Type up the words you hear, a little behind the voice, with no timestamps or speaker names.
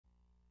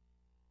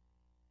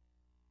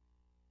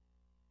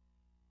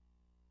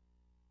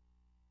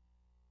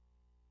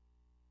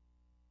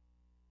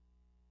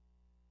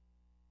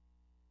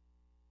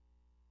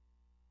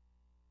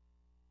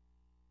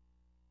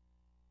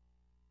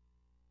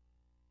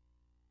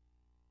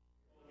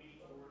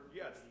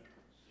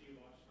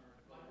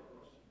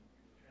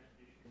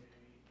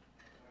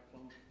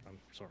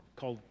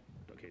Call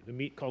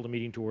the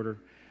meeting to order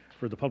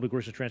for the Public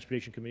Works and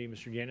Transportation Committee.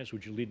 Mr. Yanis,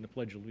 would you lead in the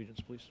Pledge of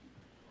Allegiance, please?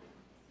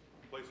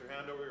 Place your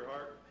hand over your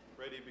heart.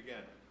 Ready,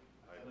 begin.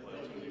 I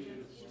pledge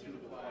allegiance to the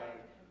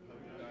flag of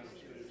the United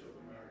States of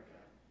America,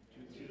 to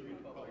the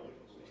republic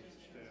for which it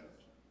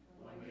stands,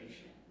 one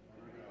nation,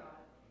 under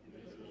God,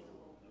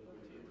 indivisible,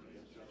 with liberty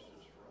and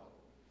justice for all.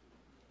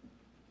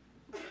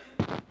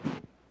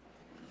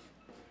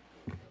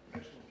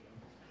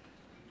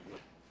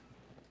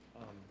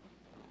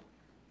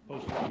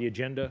 Posting the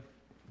agenda.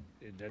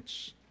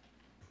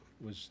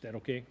 Was that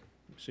okay,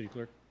 City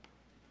Clerk?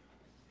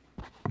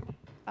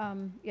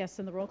 Yes,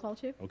 and the roll call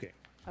too? Okay.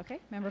 Okay,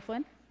 Member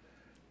Flynn,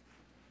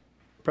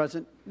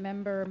 Present.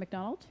 Member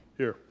McDonald,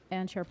 Here.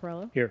 and Chair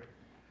Perrello. Here.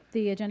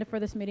 The agenda for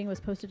this meeting was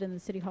posted in the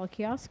City Hall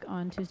kiosk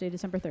on Tuesday,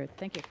 December 3rd.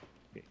 Thank you.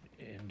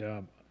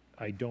 And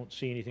I don't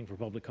see anything for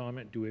public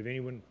comment. Do we have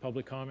anyone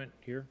public comment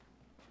here?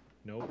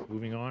 No.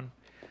 Moving on.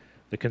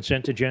 The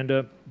consent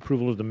agenda,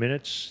 approval of the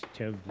minutes.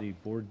 Have the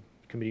board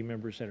committee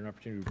members had an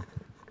opportunity to...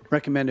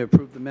 Recommend to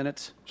approve the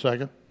minutes.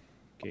 Second.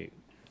 Okay.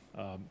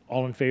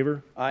 All in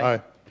favor? Aye.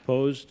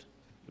 Opposed?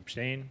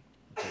 Abstain?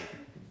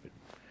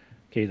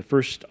 Okay, the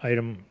first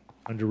item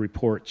under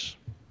reports,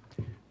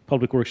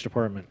 Public Works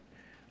Department.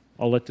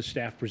 I'll let the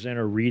staff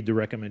presenter read the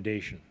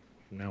recommendation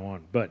from now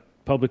on. But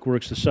Public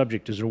Works, the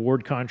subject is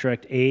award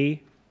contract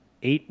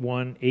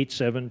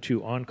A8187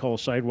 to On-Call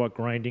Sidewalk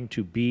Grinding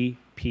to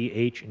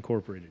BPH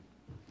Incorporated.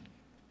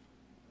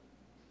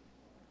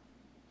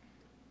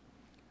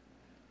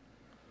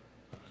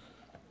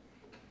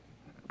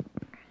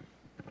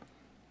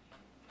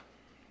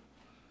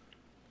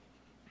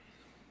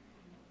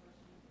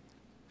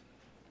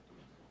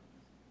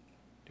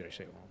 Did I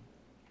say it wrong?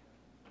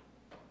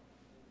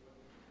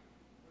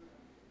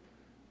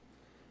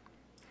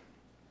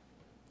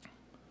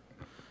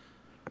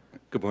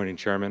 Good morning,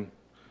 Chairman,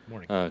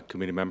 Morning.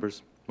 committee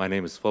members. My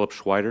name is Philip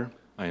Schweider.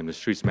 I am the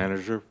Streets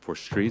Manager for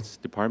Streets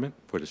Department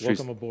for the Streets.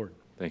 Welcome aboard.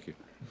 Thank you.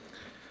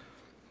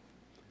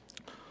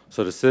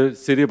 So the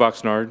City of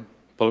Oxnard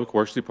Public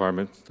Works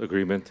Department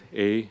Agreement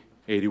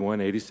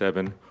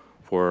A8187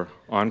 for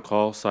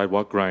on-call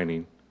sidewalk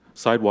grinding,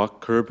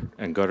 sidewalk curb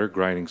and gutter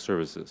grinding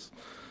services.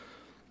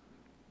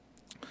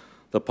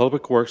 The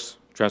Public Works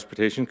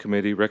Transportation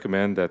Committee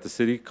recommend that the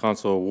City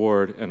Council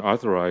award and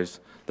authorize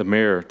the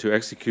mayor to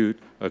execute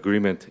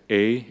Agreement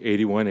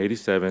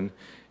A8187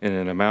 in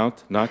an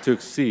amount not to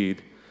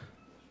exceed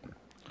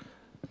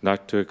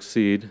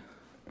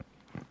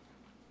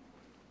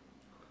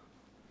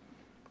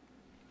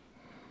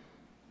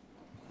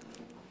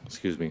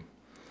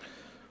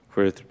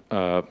for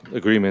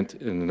agreement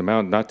in an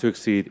amount not to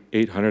exceed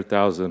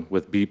 $800,000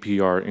 with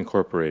BPR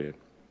Incorporated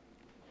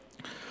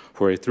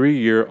for a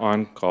 3-year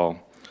on-call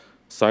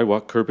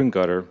sidewalk curb and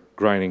gutter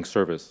grinding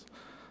service.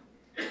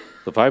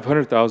 The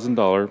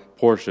 $500,000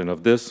 portion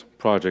of this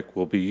project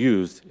will be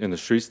used in the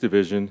Streets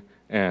Division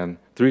and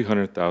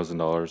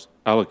 $300,000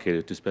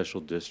 allocated to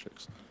Special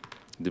Districts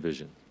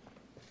Division.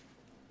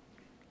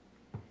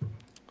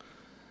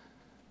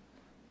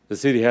 The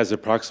city has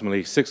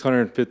approximately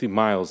 650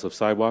 miles of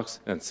sidewalks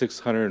and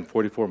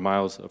 644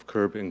 miles of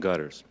curb and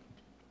gutters.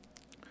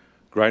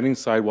 Grinding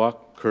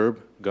sidewalk,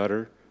 curb,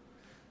 gutter,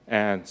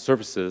 and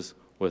surfaces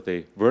with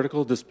a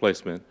vertical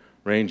displacement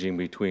ranging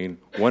between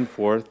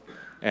 1/4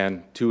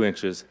 and 2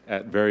 inches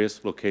at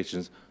various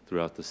locations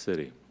throughout the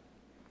city.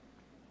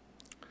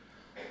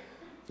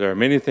 There are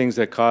many things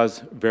that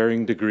cause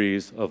varying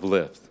degrees of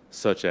lift,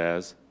 such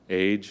as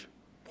age,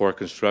 poor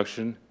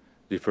construction,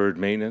 deferred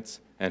maintenance,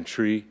 and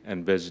tree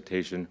and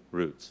vegetation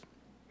roots.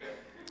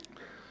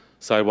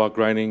 Sidewalk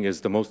grinding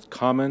is the most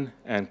common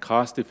and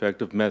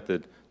cost-effective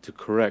method to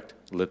correct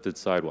lifted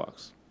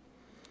sidewalks.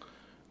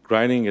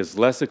 Grinding is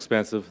less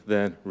expensive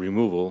than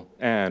removal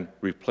and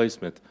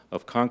replacement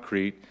of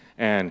concrete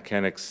and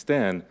can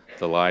extend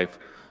the life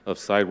of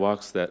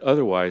sidewalks that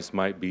otherwise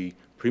might be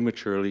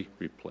prematurely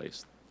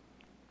replaced.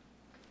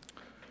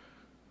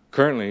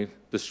 Currently,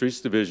 the Streets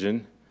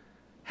Division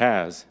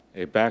has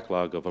a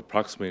backlog of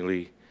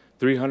approximately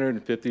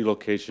 350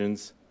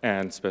 locations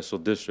and special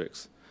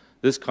districts.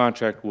 This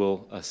contract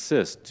will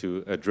assist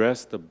to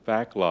address the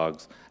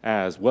backlogs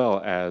as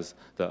well as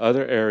the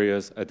other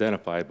areas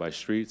identified by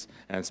streets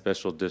and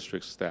special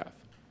district staff.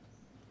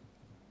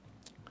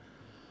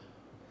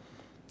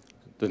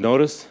 The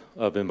notice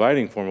of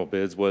inviting formal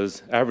bids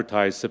was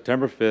advertised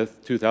September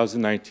 5th,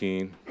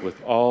 2019,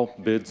 with all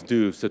bids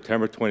due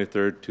September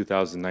 23rd,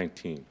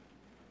 2019.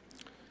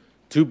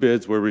 2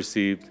 bids were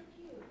received,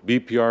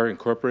 BPR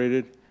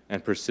Incorporated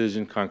and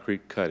Precision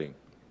Concrete Cutting.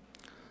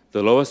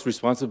 The lowest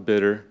responsive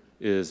bidder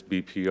is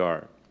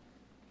BPR.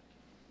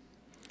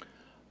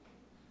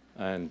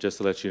 And just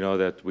to let you know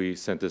that we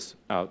sent this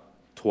out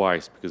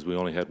twice because we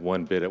only had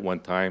 1 bid at one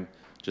time,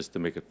 just to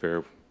make it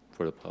fair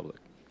for the public.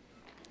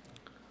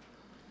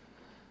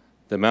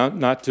 The amount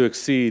not to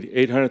exceed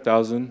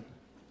 $800,000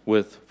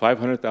 with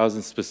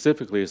 $500,000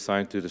 specifically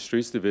assigned to the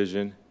Streets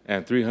Division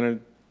and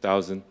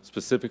 $300,000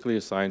 specifically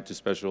assigned to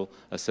Special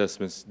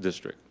Assessments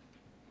District.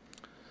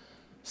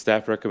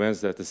 Staff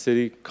recommends that the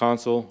City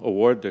Council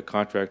award the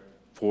contract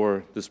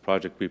for this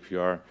project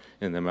BPR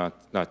in the amount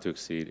not to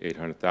exceed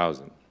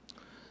 $800,000.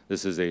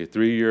 This is a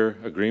 3-year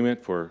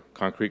agreement for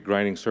concrete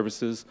grinding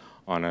services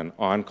on an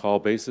on-call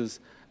basis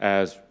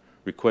as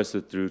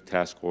requested through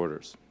task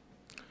orders.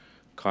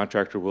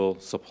 Contractor will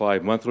supply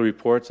monthly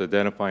reports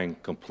identifying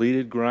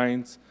completed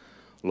grinds,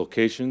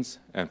 locations,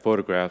 and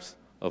photographs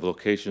of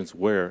locations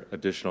where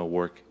additional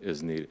work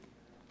is needed.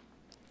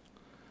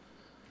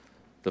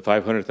 The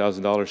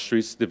 $500,000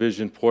 Streets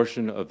Division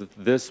portion of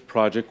this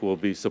project will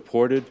be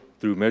supported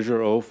through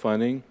Measure O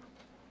funding,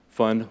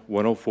 Fund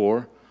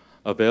 104,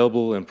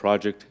 available in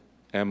Project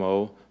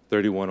MO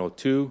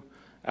 3102,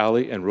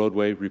 Alley and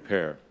Roadway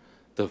Repair.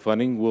 The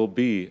funding will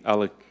be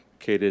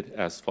allocated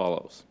as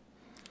follows.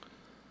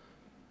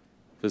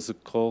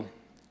 Fiscal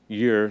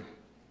year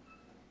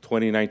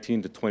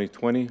 2019 to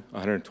 2020,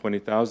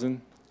 $120,000.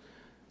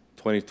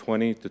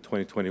 2020 to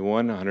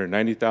 2021,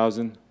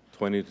 $190,000.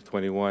 20 to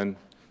 21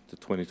 to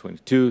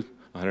 2022,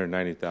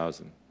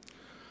 $190,000.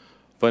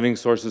 Funding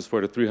sources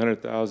for the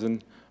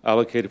 $300,000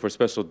 allocated for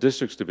Special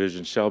Districts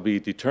Division shall be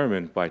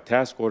determined by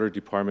task order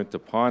department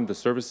upon the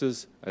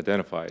services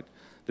identified.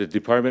 The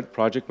department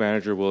project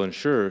manager will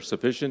ensure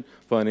sufficient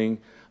funding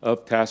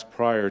of task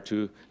prior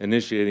to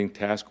initiating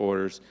task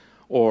orders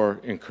or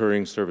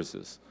incurring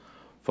services.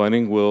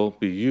 Funding will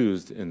be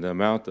used in the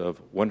amount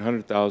of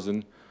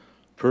 $100,000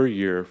 per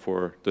year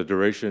for the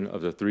duration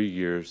of the 3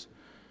 years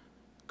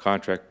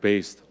contract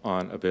based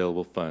on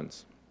available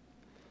funds.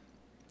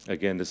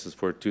 Again, this is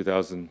for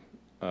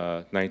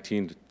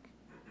 2019 to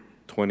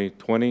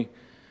 2020,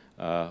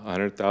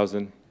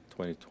 100,000,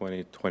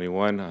 2020,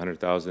 21,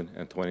 100,000,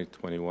 and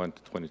 2021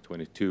 to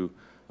 2022,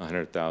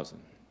 100,000.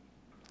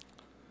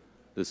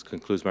 This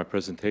concludes my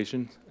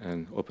presentation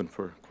and open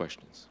for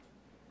questions.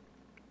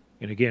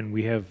 And again,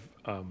 we have,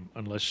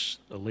 unless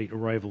a late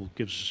arrival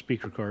gives us a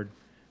speaker card,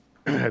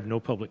 I have no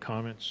public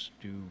comments.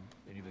 Do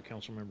any of the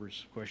council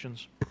members have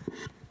questions?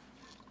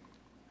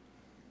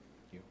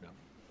 You,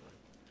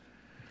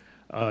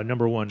 no.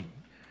 Number one,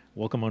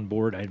 welcome on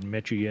board. I hadn't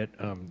met you yet.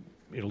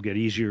 It'll get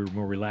easier,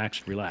 more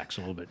relaxed. Relax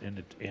a little bit.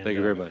 And Thank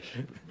you very much.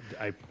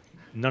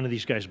 None of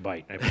these guys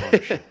bite, I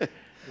promise you.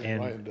 And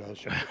Ryan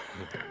does.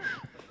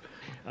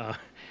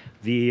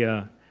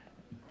 the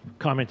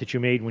comment that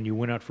you made when you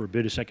went out for a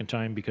bid a second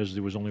time because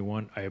there was only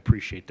one, I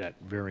appreciate that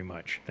very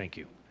much. Thank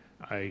you.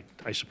 I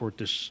support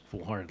this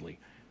full-heartedly.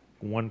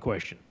 One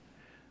question.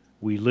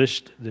 We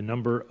list the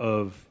number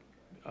of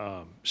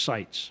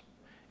sites.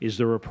 Is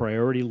there a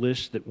priority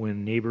list that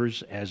when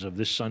neighbors, as of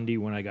this Sunday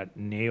when I got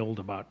nailed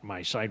about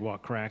my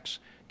sidewalk cracks,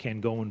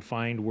 can go and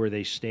find where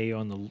they stay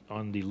on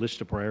the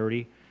list of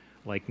priority,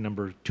 like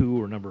number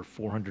 2 or number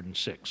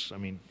 406? I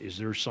mean, is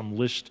there some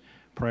list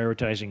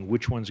prioritizing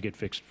which ones get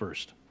fixed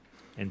first?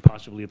 And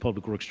possibly a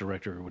Public Works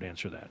Director would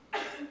answer that.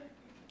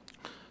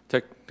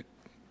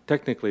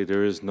 Technically,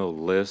 there is no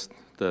list.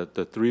 The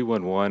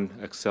 311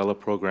 Excella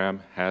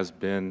program has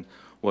been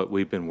what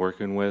we've been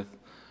working with.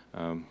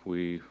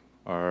 We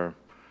are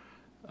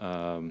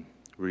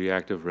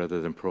reactive rather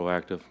than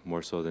proactive,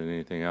 more so than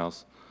anything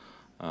else.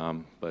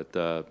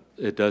 But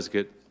it does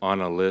get on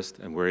a list,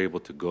 and we're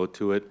able to go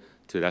to it,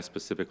 to that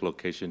specific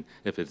location,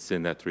 if it's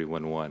in that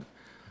 311.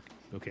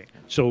 Okay.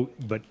 So,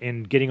 but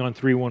in getting on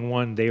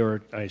 311, they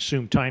are, I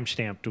assume,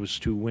 time-stamped as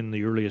to when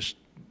the earliest,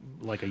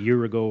 like a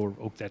year ago, or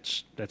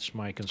that's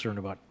my concern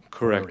about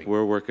Correct. priority.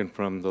 We're working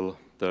from the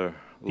lowest.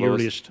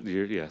 earliest.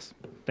 Yes.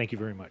 Thank you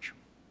very much.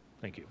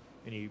 Thank you.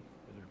 Any other?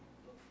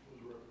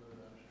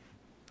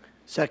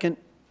 Second?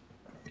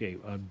 Okay.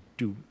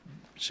 Do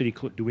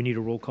we need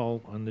a roll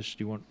call on this?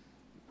 Do you want?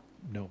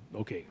 No.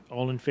 Okay.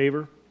 All in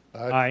favor?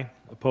 Aye.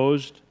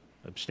 Opposed?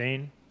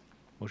 Abstain?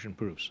 Motion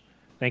approves.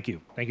 Thank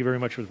you. Thank you very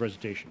much for the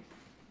presentation.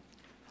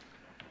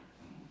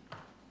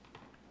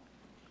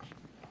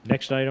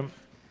 Next item,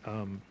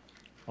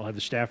 I'll have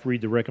the staff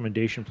read the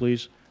recommendation,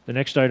 please. The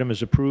next item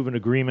is approve an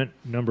agreement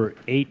number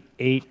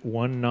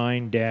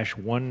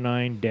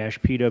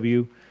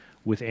 8819-19-PW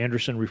with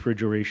Anderson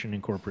Refrigeration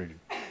Incorporated.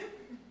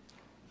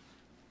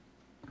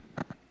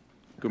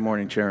 Good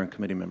morning, Chair and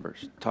committee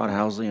members. Todd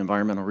Housley,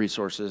 Environmental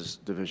Resources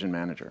Division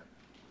Manager.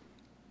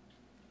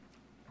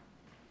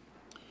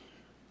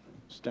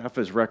 Staff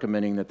is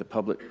recommending that the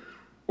Public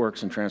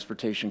Works and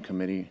Transportation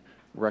Committee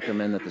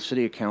recommend that the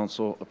City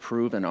Council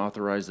approve and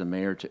authorize the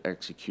mayor to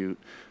execute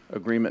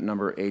agreement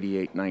number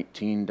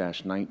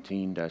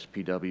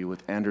 8819-19-PW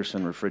with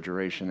Anderson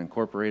Refrigeration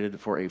Incorporated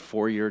for a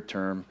 4-year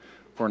term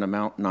for an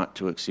amount not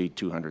to exceed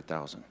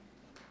 $200,000.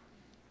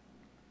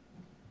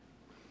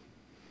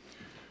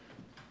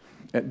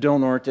 At Del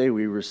Norte,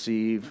 we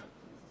receive,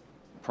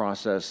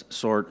 process,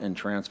 sort, and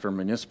transfer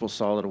municipal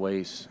solid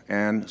waste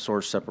and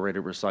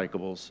source-separated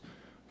recyclables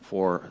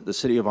for the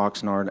City of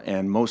Oxnard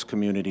and most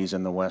communities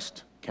in the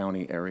West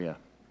County area.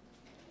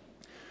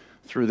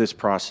 Through this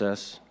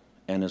process,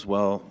 and as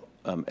well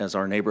as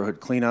our neighborhood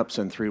cleanups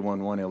and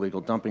 311 illegal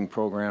dumping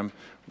program,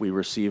 we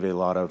receive a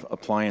lot of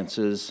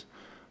appliances,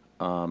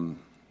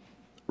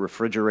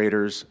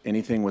 refrigerators,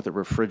 anything with a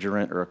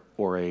refrigerant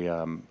or a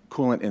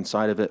coolant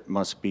inside of it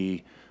must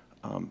be,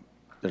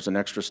 there's an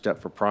extra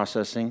step for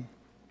processing.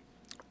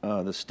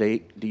 The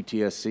state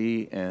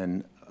DTSC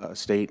and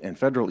state and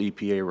federal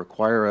EPA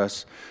require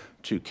us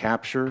to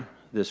capture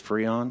this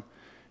Freon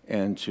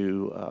and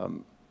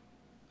to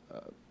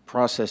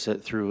process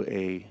it through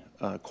a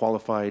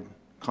qualified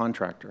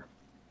contractor.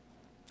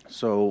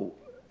 So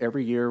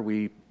every year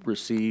we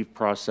receive,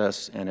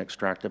 process, and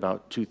extract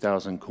about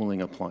 2,000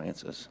 cooling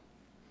appliances.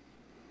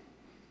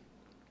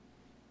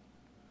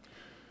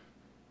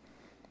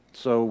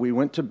 So we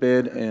went to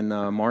bid in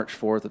March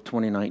 4th of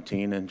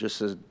 2019, and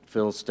just as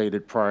Phil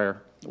stated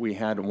prior, we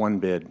had one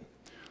bid.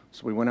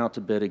 So we went out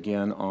to bid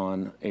again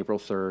on April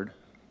 3rd.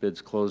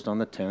 Bids closed on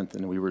the 10th,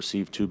 and we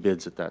received 2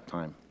 bids at that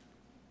time.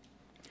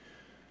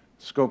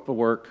 Scope of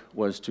work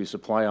was to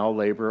supply all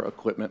labor,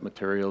 equipment,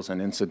 materials,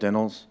 and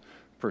incidentals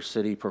per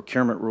city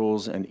procurement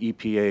rules and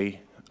EPA,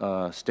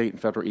 state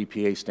and federal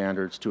EPA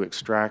standards to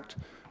extract,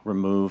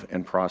 remove,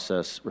 and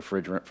process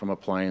refrigerant from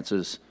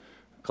appliances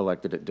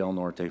collected at Del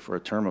Norte for a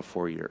term of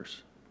 4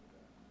 years.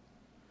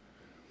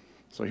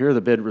 So here are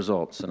the bid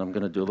results, and I'm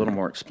going to do a little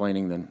more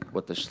explaining than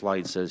what the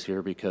slide says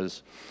here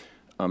because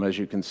as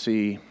you can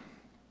see,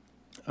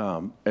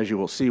 as you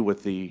will see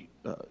with the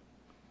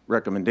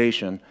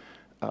recommendation,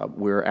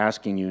 we're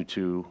asking you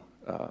to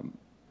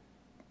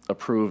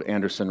approve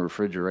Anderson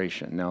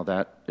Refrigeration. Now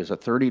that is a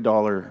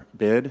 $30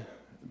 bid.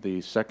 The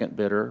second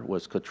bidder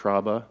was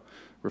Cotraba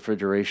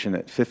Refrigeration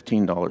at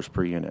 $15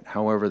 per unit.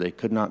 However, they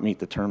could not meet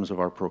the terms of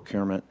our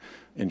procurement,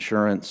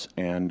 insurance,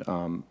 and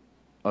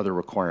other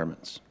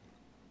requirements.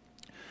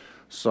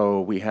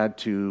 So we had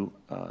to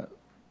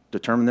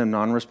determine them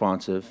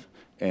non-responsive,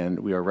 and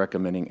we are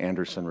recommending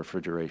Anderson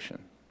Refrigeration.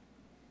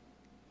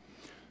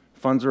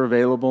 Funds are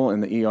available in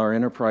the ER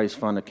Enterprise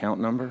Fund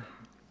account number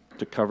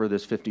to cover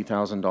this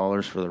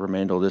 $50,000 for the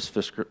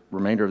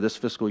remainder of this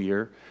fiscal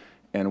year,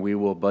 and we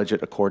will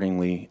budget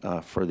accordingly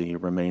for the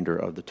remainder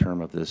of the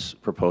term of this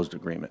proposed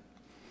agreement.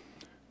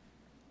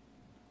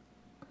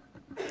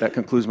 That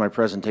concludes my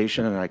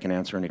presentation, and I can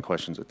answer any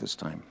questions at this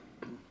time.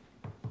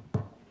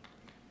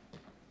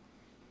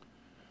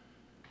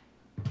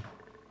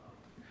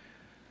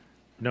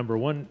 Number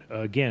one,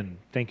 again,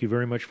 thank you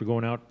very much for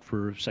going out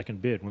for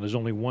second bid. When there's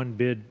only one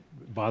bid,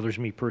 bothers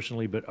me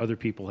personally, but other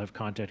people have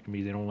contacted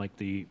me. They don't like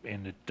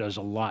and it does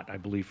a lot, I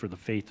believe, for the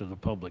faith of the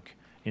public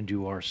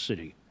into our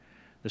city.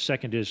 The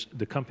second is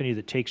the company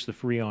that takes the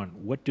Freon,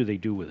 what do they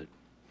do with it?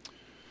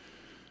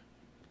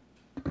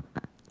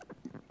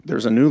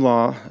 There's a new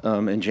law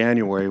in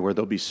January where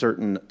there'll be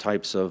certain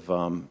types of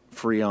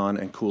Freon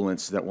and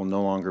coolants that will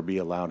no longer be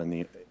allowed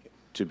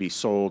to be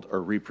sold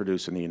or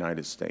reproduced in the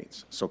United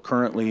States. So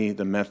currently,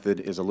 the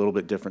method is a little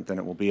bit different than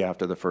it will be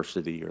after the first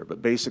of the year.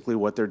 But basically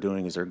what they're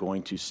doing is they're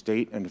going to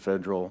state and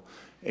federal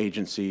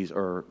agencies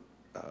or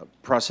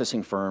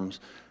processing firms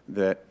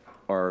that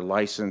are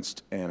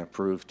licensed and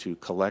approved to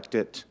collect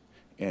it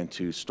and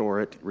to store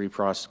it,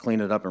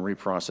 clean it up and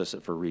reprocess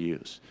it for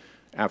reuse.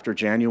 After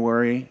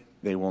January,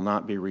 they will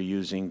not be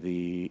reusing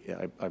the,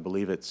 I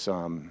believe it's,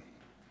 I'm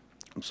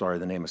sorry,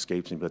 the name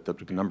escapes me, but the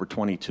number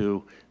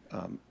 22,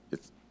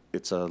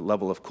 it's a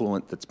level of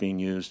coolant that's being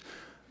used.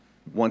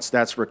 Once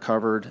that's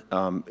recovered,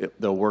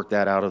 they'll work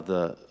that out of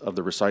the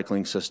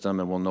recycling system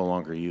and will no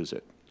longer use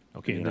it.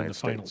 Okay, and then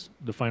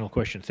the final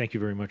question. Thank you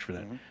very much for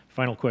that. Mm-hmm.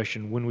 Final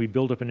question. When we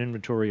build up an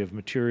inventory of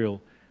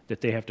material that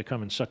they have to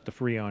come and suck the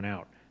Freon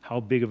out, how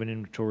big of an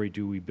inventory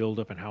do we build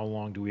up and how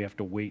long do we have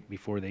to wait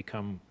before they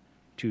come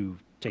to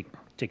take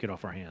it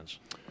off our hands?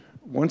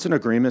 Once an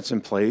agreement's in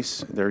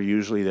place, they're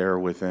usually there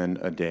within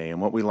a day.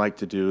 And what we like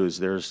to do is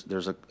there's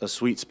a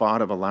sweet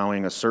spot of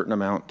allowing a certain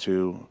amount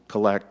to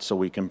collect so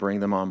we can bring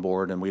them on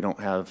board and we don't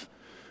have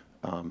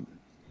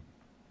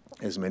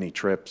as many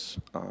trips.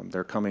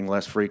 They're coming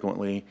less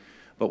frequently,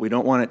 but we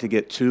don't want it to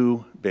get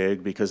too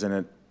big because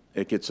then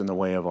it gets in the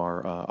way of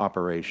our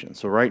operation.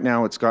 So right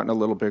now it's gotten a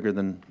little bigger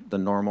than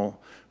normal,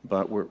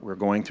 but we're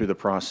going through the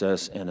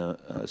process, and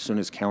as soon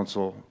as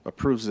council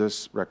approves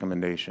this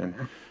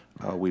recommendation,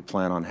 we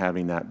plan on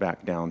having that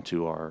back down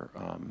to our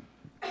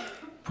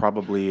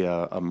probably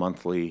a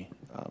monthly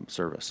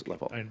service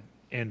level.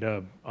 And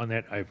on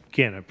that, I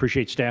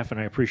appreciate staff and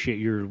I appreciate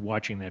your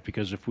watching that,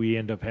 because if we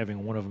end up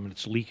having one of them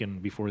that's leaking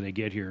before they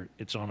get here,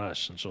 it's on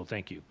us. And so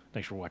thank you.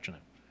 Thanks for watching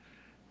it.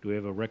 Do we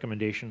have a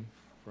recommendation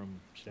from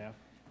staff?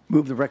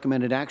 Move the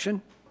recommended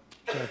action.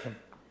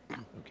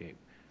 Okay.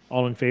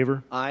 All in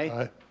favor?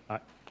 Aye. Aye.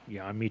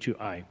 Yeah, me too.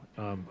 Aye.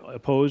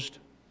 Opposed?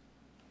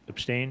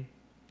 Abstain?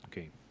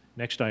 Okay.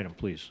 Next item,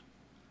 please.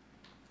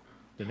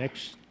 The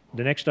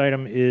next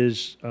item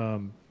is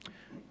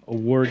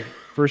award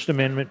First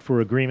Amendment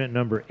for Agreement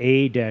Number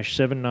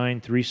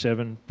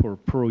A-7937 for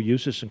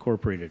Pro-Usis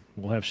Incorporated.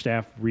 We'll have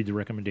staff read the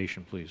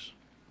recommendation, please.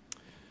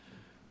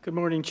 Good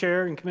morning,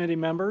 Chair and committee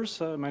members.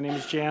 My name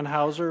is Jan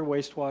Hauser,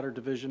 Wastewater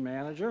Division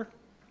Manager.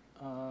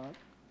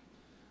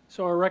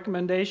 So our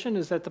recommendation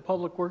is that the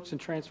Public Works and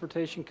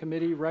Transportation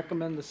Committee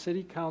recommend the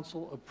City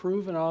Council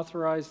approve and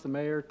authorize the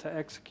mayor to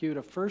execute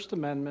a First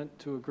Amendment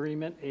to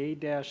Agreement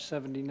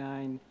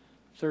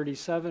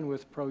A-7937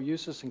 with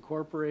ProUsis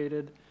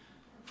Incorporated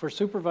for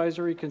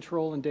supervisory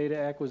control and data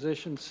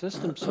acquisition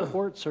system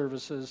support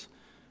services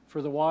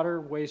for the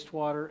water,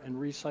 wastewater, and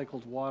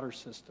recycled water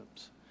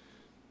systems.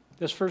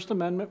 This First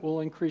Amendment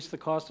will increase the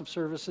cost of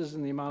services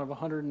in the amount of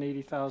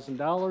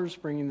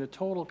 $180,000, bringing the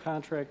total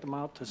contract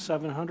amount to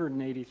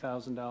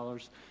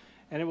 $780,000,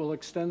 and it will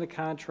extend the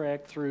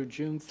contract through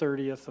June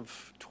 30th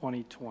of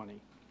 2020.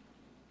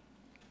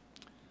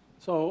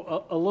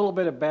 So a little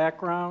bit of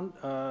background,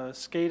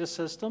 SCADA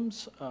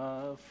systems,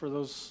 for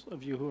those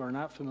of you who are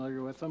not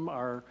familiar with them,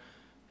 are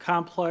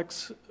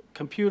complex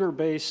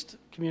computer-based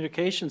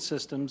communication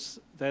systems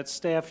that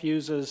staff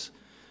uses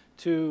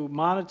to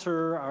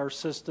monitor our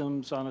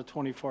systems on a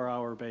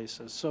 24-hour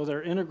basis. So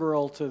they're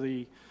integral to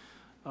the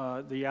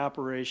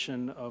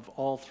operation of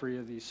all three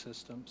of these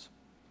systems.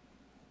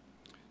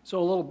 So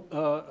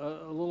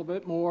a little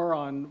bit more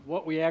on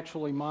what we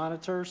actually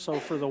monitor. So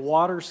for the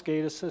water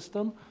SCADA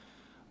system,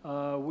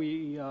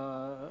 we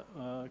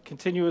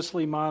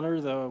continuously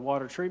monitor the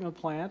water treatment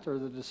plant or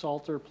the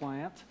desalter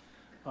plant,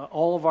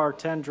 all of our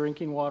 10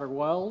 drinking water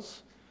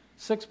wells,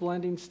 6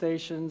 blending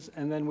stations,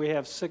 and then we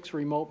have 6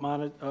 remote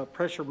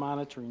pressure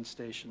monitoring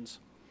stations.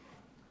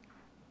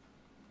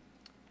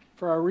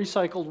 For our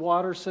recycled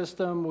water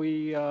system,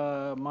 we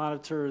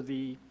monitor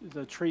the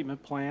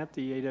treatment plant,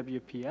 the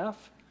AWPF,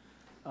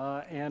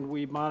 and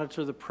we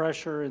monitor the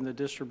pressure in the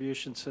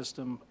distribution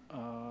system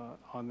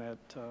on that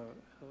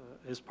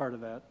as part of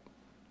that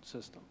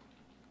system.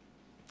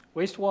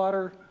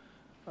 Wastewater,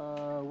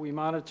 we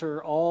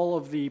monitor all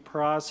of the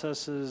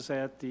processes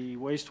at the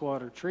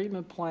wastewater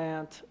treatment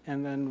plant,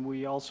 and then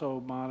we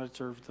also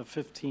monitor the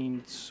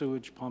 15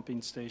 sewage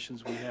pumping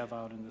stations we have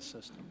out in the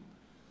system.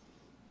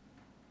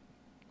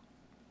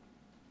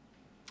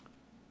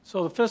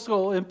 So the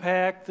fiscal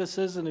impact, this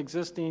is an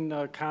existing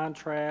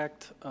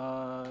contract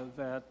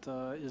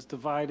that is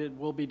divided,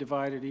 will be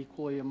divided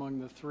equally among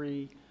the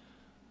 3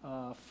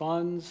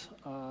 funds,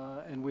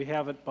 and we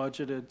have it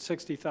budgeted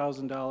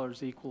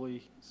 $60,000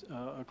 equally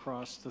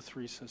across the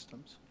 3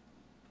 systems.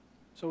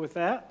 So with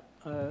that,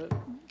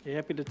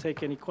 happy to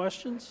take any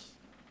questions.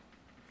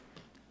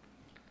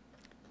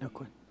 No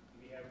question.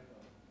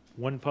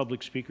 One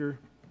public speaker,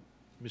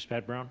 Ms.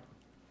 Pat Brown.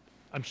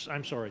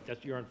 I'm sorry,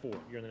 you're on 4.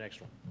 You're on the next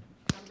one.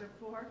 Number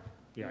 4?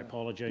 Yeah, I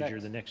apologize. You're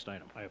Next. the next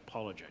item. I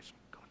apologize.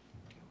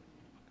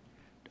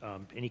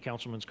 God. Any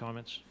councilman's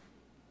comments?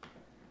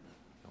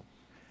 No.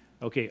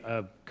 Okay,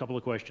 a couple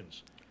of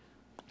questions.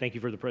 Thank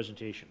you for the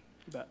presentation.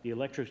 You bet.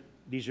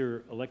 These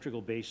are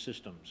electrical-based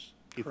systems.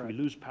 If we Correct.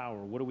 lose power,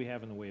 what do we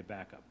have in the way of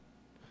backup?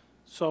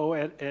 So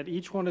at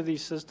each one of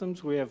these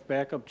systems, we have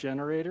backup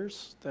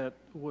generators that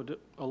would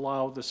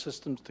allow the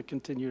systems to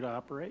continue to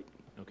operate.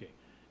 Okay.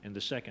 And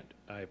the second,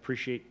 I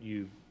appreciate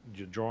your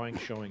drawing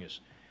showing us.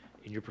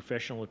 In your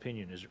professional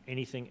opinion, is there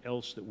anything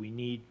else that we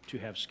need to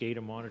have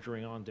SCADA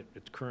monitoring on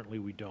that currently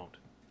we don't?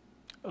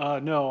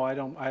 No, I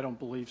don't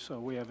believe so.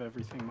 We have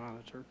everything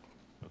monitored.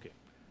 Okay,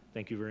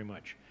 thank you very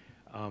much.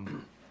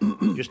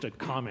 Just a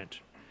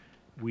comment.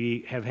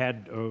 We have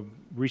had,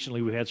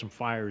 recently we had some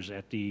fires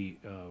at the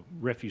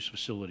refuse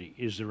facility.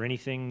 Is there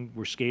anything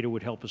where SCADA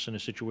would help us in a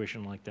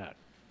situation like that?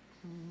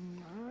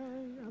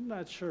 I'm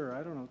not sure.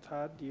 I don't know,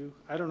 Todd, do you?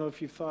 I don't know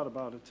if you've thought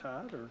about it,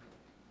 Todd, or?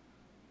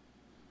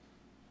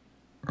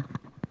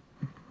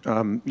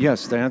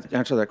 Yes, the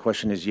answer to that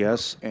question is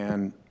yes,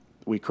 and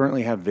we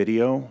currently have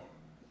video,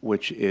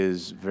 which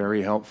is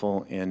very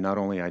helpful in not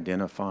only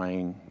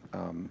identifying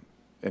an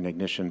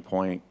ignition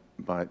point,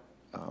 but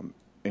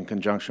in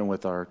conjunction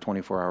with our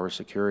 24-hour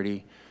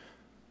security,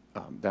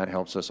 that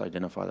helps us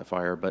identify the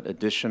fire. But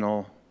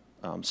additional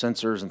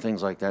sensors and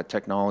things like that,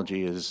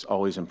 technology is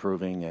always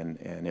improving,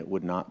 and it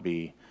would not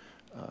be,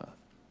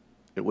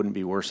 it wouldn't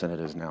be worse than it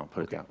is now,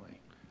 put it that way.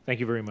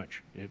 Thank you very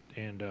much.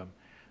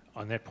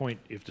 On that point,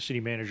 if the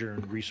city manager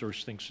and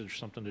resource thinks there's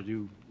something to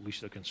do, at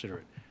least they'll consider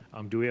it.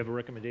 Do we have a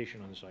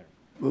recommendation on this item?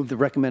 Move the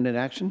recommended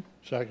action?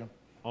 Second.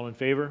 All in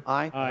favor?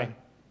 Aye. Aye.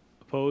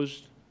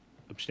 Opposed?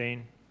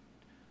 Abstain?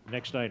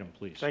 Next item,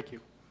 please. Thank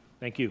you.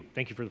 Thank you.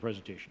 Thank you for the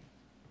presentation.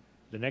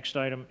 The next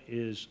item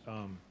is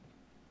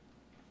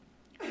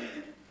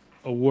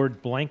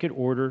award blanket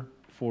order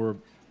for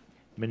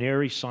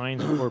Maneri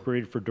Signs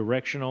Incorporated for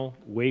directional,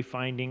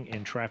 wayfinding,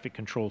 and traffic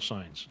control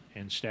signs.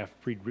 And staff,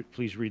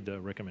 please read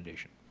the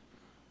recommendation.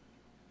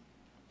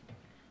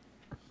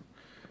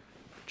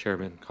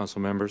 Chairman,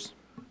 council members.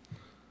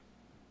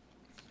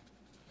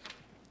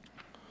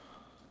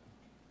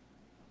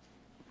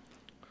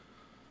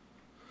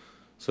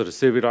 So the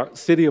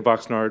City of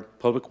Oxnard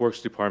Public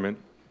Works Department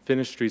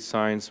finished street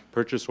signs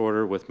purchase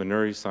order with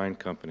Maneri Sign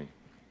Company.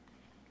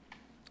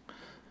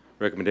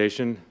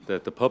 Recommendation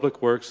that the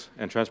Public Works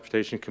and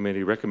Transportation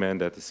Committee recommend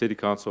that the City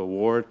Council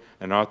award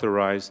and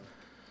authorize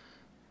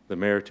the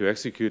mayor to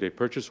execute a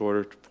purchase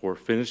order for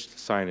finished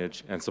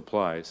signage and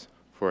supplies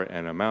for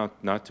an amount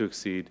not to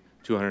exceed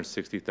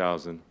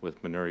 $260,000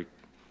 with Maneri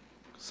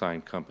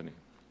Sign Company.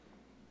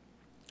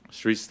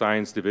 Street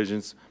Signs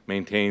Divisions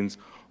maintains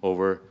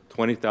over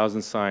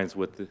 20,000 signs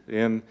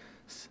within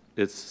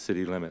its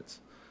city limits.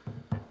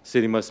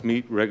 City must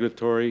meet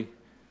regulatory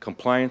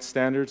compliance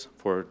standards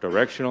for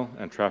directional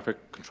and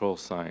traffic control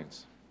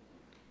signs.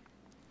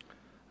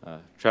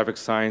 Traffic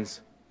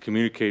signs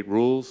communicate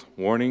rules,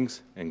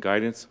 warnings, and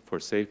guidance for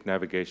safe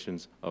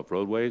navigations of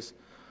roadways.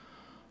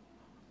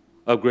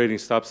 Upgrading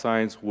stop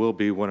signs will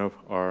be one of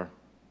our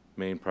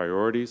main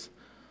priorities.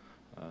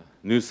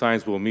 New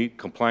signs will meet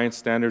compliance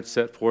standards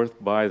set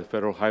forth by the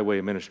Federal Highway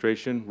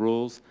Administration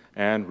rules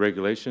and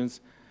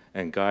regulations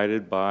and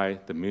guided by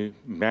the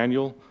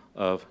Manual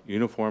of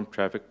Uniform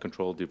Traffic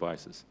Control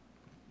Devices.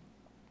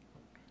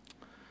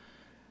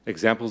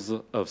 Examples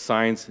of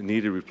signs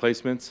needed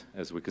replacements,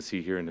 as we can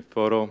see here in the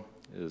photo,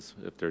 is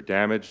if they're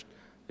damaged,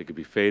 they could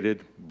be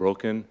faded,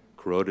 broken,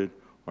 corroded,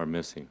 or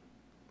missing.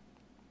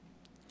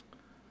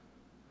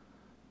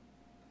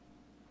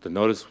 The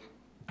notice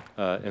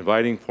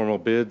inviting formal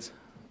bids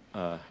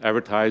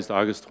advertised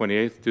August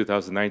 28th,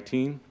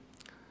 2019.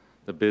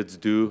 The bids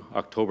due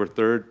October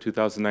 3rd,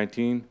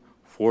 2019.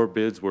 4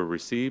 bids were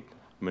received.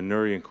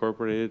 Manuri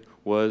Incorporated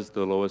was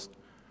the lowest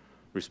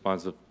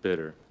responsive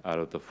bidder out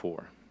of the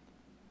 4.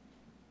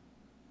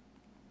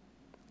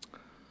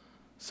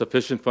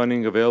 Sufficient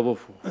funding available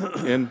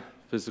in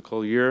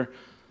fiscal year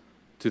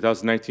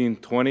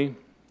 2019-20,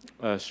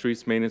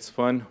 Streets Maintenance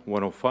Fund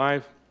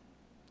 105,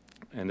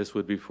 and this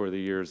would be for the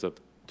years of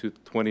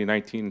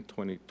 2019 and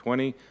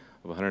 2020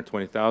 of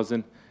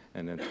 120,000,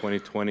 and then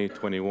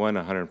 2020-21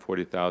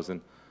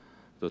 140,000,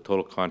 the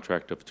total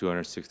contract of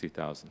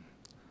 260,000.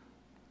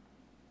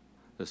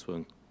 This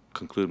will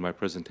conclude my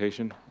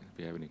presentation. If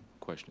you have any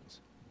questions.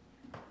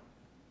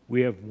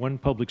 We have one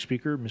public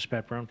speaker. Ms.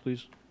 Pat Brown,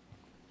 please.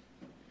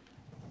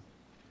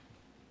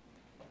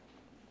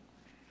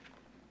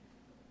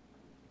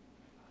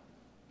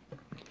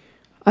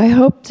 I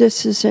hope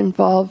this is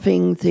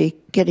involving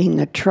getting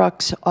the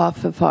trucks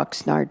off of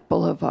Oxnard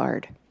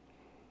Boulevard.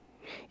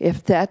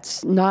 If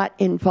that's not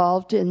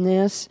involved in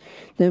this,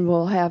 then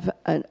we'll have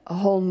a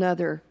whole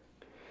nother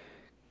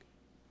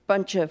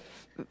bunch of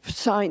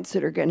signs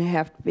that are going to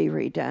have to be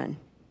redone.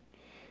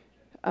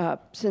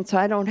 Since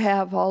I don't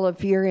have all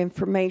of your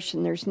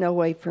information, there's no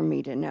way for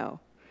me to know.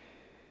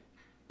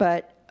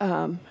 But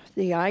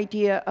the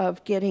idea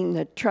of getting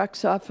the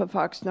trucks off of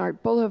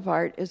Oxnard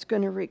Boulevard is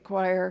going to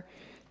require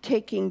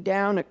taking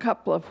down a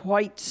couple of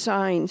white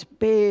signs,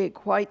 big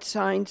white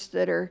signs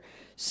that are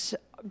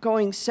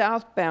going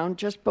southbound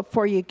just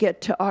before you get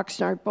to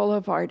Oxnard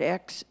Boulevard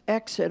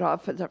exit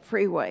off of the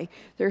freeway.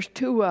 There's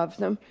 2 of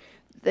them.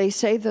 They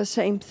say the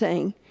same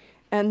thing,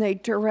 and they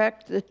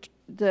direct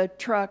the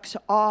trucks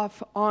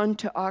off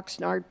onto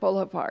Oxnard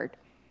Boulevard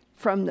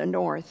from the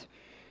north.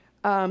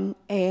 And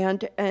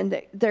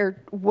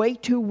they're way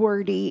too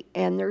wordy,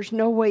 and there's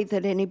no way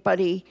that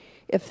anybody,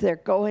 if they're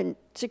going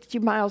 60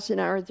 miles an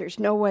hour, there's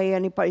no way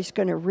anybody's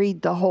going to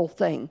read the whole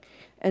thing.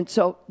 And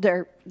so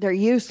they're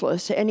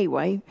useless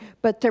anyway,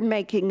 but they're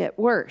making it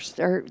worse.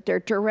 They're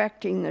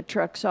directing the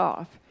trucks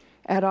off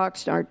at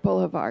Oxnard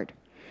Boulevard.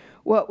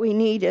 What we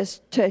need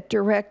is to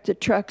direct the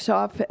trucks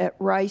off at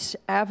Rice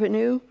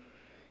Avenue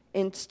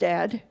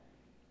instead,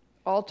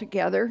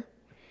 altogether.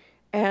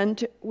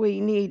 And we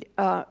need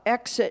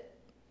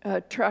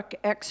truck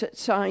exit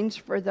signs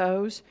for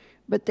those,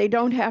 but they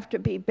don't have to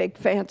be big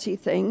fancy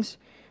things,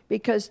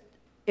 because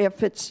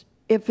if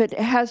it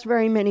has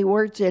very many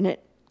words in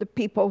it, the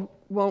people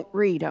won't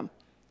read them,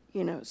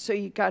 you know. So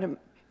you got to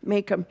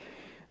make them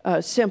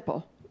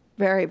simple,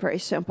 very, very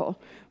simple.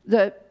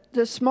 The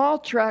small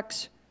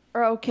trucks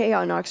are okay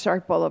on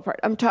Oxnard Boulevard.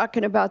 I'm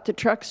talking about the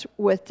trucks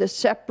with the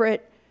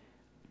separate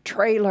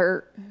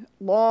trailer,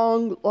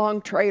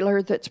 long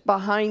trailer that's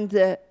behind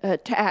the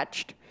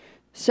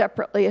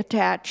separately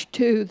attached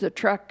to the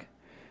truck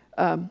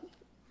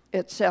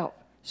itself.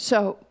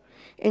 So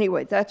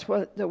anyway, that's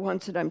what the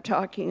ones that I'm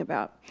talking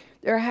about.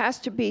 There has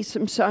to be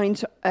some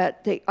signs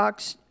at the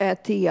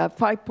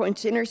 5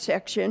 Points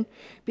intersection,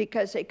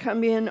 because they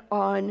come in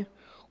on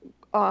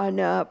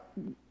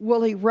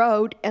Woolley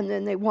Road, and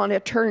then they want to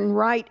turn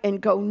right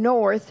and go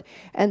north,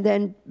 and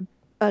then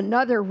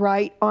another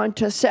right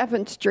onto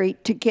 7th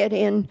Street to get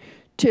in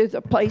to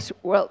the place.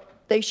 Well,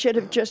 they should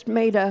have just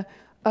made a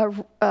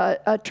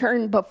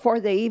turn before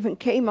they even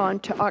came on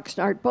to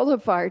Oxnard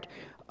Boulevard.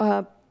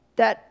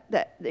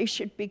 That they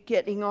should be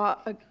getting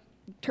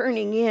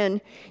turning in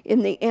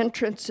the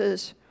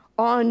entrances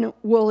on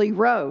Woolley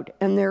Road,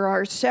 and there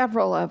are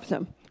several of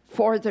them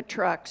for the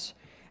trucks,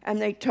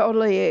 and they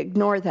totally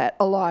ignore that.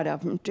 A lot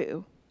of them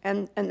do,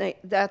 and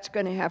that's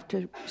going to have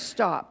to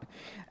stop.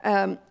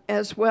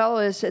 As well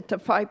as at the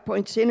 5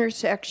 Points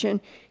intersection,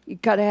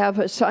 you've got to have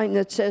a sign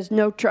that says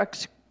no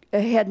trucks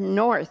heading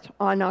north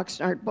on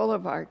Oxnard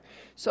Boulevard.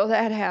 So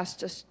that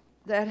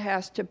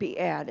has to be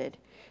added.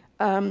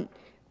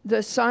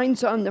 The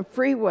signs on the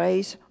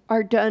freeways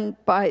are done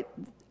by,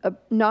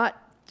 not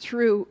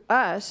through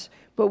us,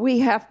 but we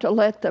have to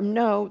let them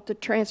know, the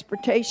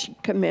Transportation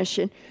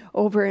Commission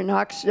over in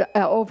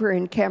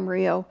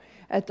Camarillo,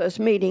 at those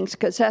meetings,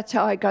 because that's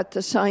how I got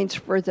the signs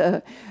for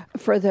the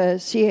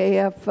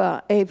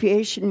CAF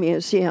Aviation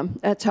Museum.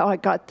 That's how I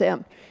got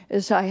them,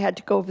 is I had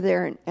to go over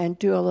there and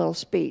do a little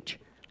speech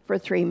for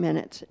 3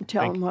 minutes and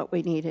tell them what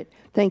we needed.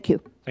 Thank you.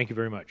 Thank you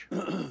very much.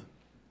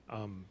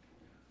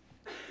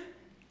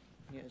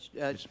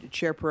 Yes,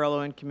 Chair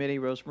Perello and Committee,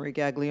 Rosemarie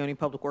Gaglione,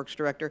 Public Works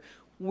Director.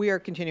 We are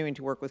continuing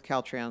to work with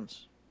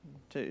Caltrans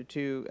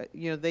to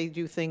they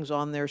do things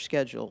on their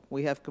schedule.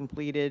 We have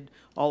completed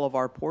all of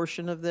our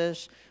portion of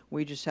this.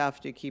 We just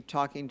have to keep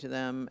talking to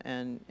them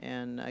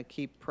and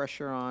keep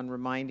pressure on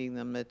reminding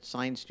them that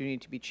signs do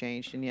need to be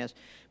changed. And yes,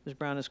 Ms.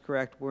 Brown is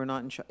correct. We're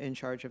not in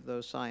charge of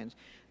those signs.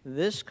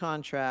 This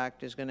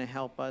contract is going to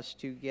help us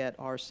to get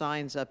our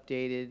signs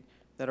updated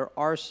that are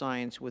our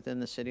signs within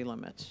the city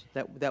limits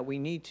that we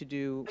need to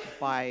do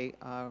by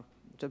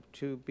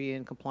to be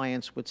in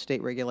compliance with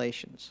state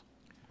regulations.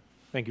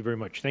 Thank you very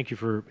much. Thank you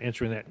for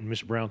answering that. And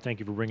Ms. Brown, thank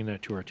you for bringing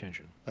that to our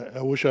attention.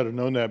 I wish I'd have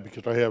known that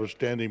because I have a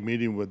standing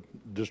meeting with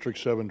District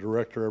 7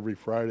 Director every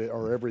Friday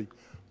or every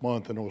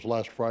month, and it was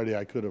last Friday.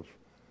 I could have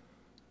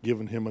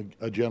given him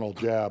a gentle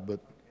jab, but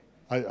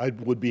I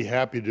would be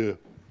happy to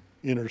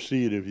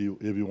intercede if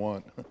you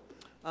want.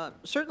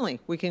 Certainly,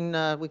 we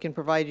can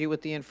provide you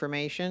with the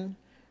information,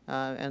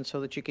 and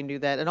so that you can do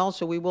that. And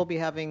also, we will be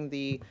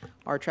having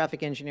our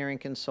traffic engineering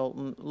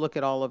consultant look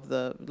at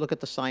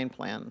the sign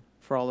plan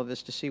for all of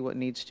this to see what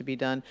needs to be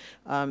done.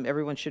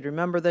 Everyone should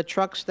remember that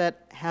trucks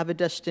that have a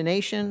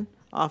destination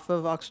off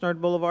of Oxnard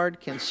Boulevard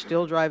can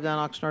still drive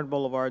down Oxnard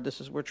Boulevard.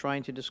 We're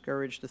trying to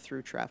discourage the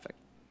through traffic.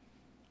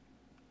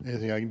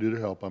 Anything I can do to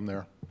help, I'm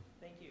there.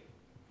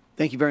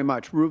 Thank you very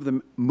much.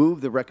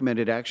 Move the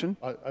recommended action.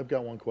 I've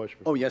got one question.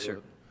 Oh, yes, sir.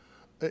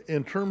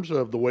 In terms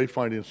of the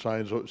wayfinding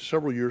signs,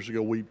 several years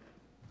ago, we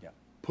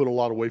put a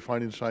lot of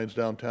wayfinding signs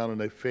downtown, and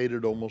they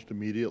faded almost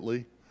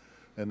immediately,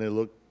 and they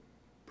look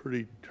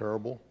pretty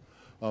terrible.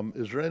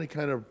 Is there any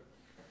kind of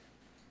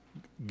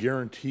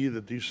guarantee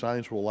that these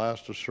signs will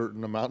last a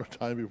certain amount of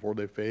time before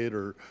they fade,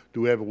 or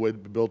do we have a way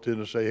built in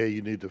to say, hey,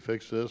 you need to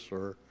fix this,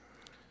 or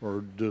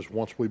just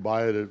once we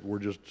buy it, we're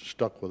just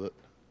stuck with it?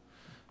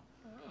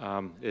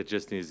 It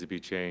just needs to be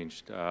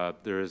changed.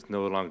 There is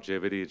no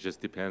longevity. It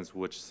just depends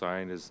which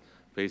sign is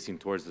facing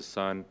towards the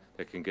sun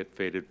that can get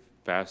faded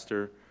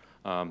faster.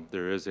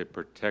 There is a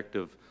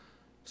protective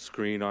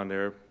screen on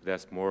there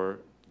that's more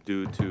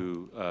due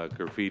to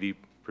graffiti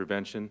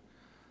prevention,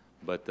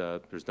 but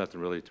there's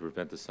nothing really to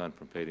prevent the sun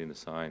from fading the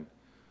sign.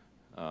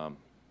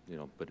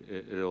 But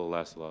it'll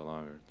last a lot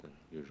longer than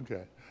usual.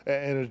 Okay,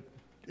 and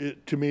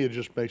to me, it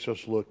just makes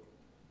us look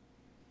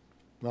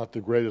not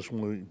the greatest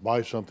when we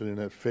buy something and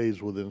it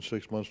fades within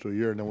 6 months to a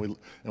year, and then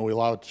we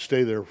allow it to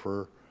stay there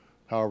for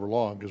however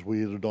long because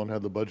we either don't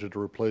have the budget to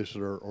replace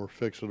it or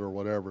fix it or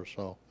whatever.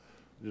 So,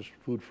 just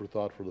food for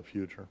thought for the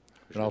future.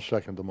 And I'll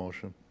second the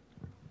motion.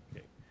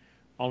 Okay.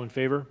 All in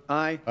favor?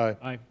 Aye. Aye.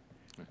 Aye.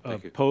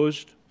 Thank you.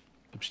 Opposed?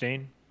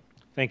 Abstain?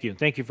 Thank you.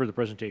 Thank you for the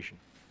presentation.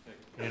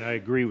 And I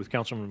agree with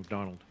Councilman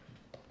McDonald.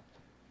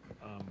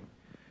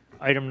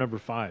 Item number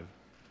 5.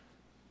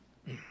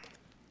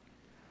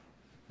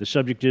 The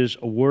subject is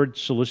award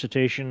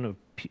solicitation of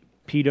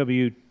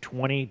PW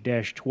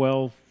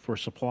 20-12 for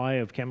supply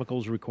of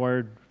chemicals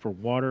required for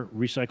water,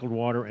 recycled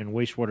water, and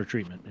wastewater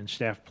treatment. And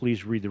staff,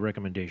 please read the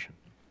recommendation.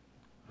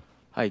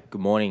 Hi,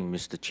 good morning,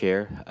 Mr.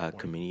 Chair,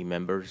 committee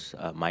members.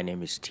 My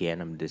name is Tien.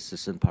 I'm the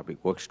Assistant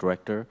Public Works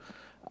Director.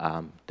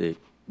 The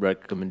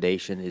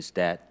recommendation is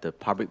that the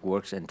Public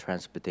Works and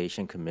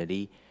Transportation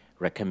Committee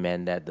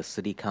recommend that the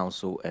City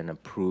Council and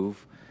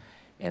approve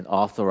and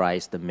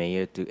authorize the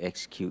mayor to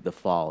execute the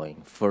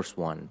following. First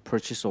one,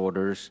 purchase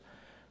orders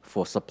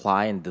for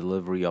supply and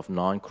delivery of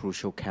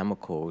non-crucial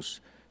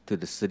chemicals to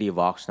the City of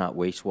Oxnard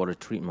Wastewater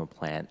Treatment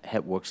Plant,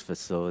 Headworks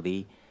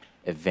Facility,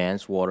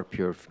 Advanced Water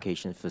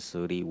Purification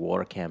Facility,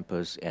 Water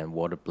Campus, and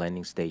Water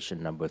Blending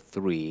Station number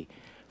 3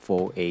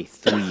 for a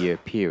 3-year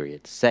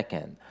period.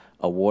 Second,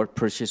 award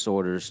purchase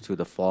orders to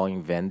the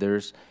following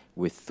vendors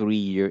with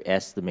 3-year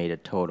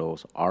estimated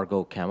totals: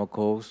 Argo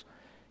Chemicals,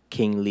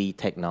 King Lee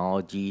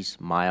Technologies,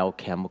 Mile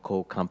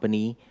Chemical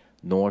Company,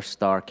 North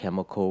Star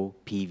Chemical,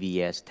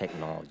 PVS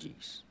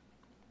Technologies.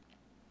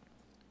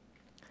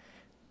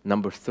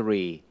 Number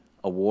 3,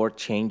 award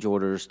change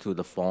orders to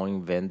the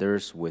following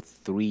vendors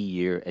with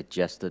 3-year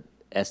adjusted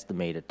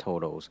estimated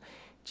totals: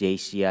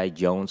 JCI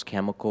Jones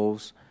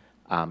Chemicals,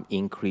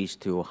 increased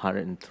to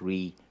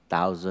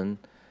 $103,000,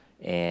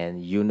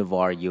 and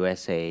Univar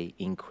USA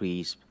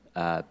increased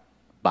by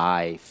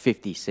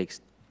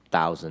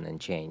 $56,000 and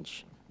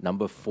change.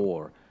 Number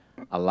 4,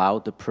 allow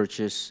the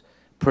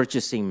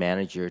purchasing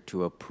manager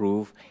to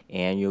approve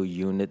annual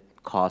unit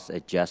cost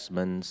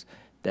adjustments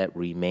that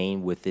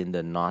remain within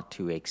the not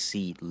to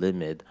exceed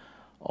limit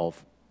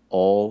of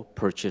all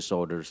purchase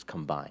orders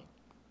combined.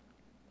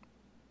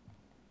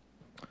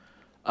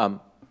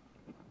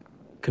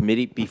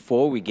 Committee,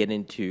 before we get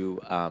into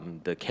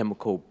the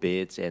chemical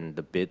bids and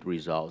the bid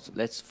results,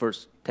 let's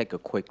first take a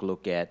quick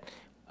look at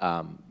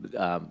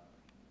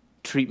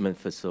treatment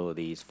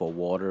facilities for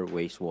water,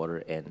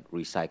 wastewater, and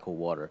recycled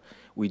water.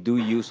 We do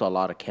use a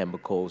lot of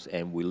chemicals,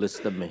 and we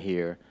list them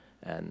here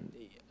and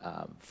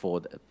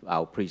for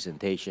our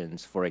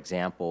presentations. For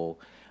example,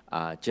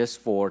 just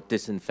for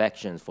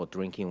disinfection for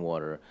drinking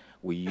water,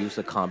 we use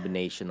a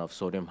combination of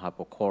sodium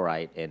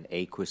hypochlorite and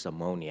aqueous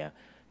ammonia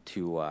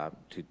to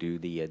do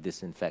the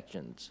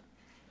disinfections.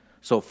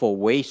 So for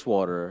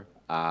wastewater,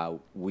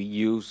 we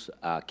use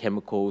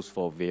chemicals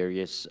for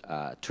various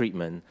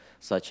treatment,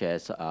 such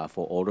as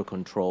for odor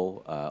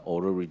control,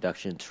 odor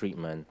reduction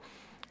treatment,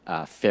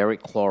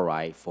 ferric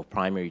chloride for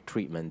primary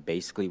treatment.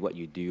 Basically what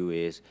you do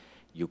is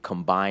you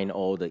combine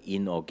all the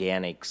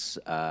inorganics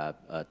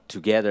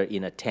together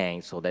in a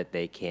tank so that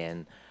they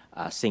can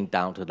sink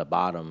down to the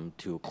bottom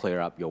to clear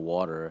up your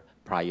water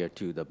prior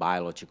to the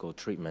biological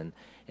treatment.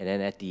 And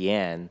then at the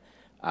end,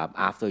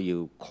 after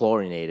you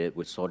chlorinate it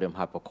with sodium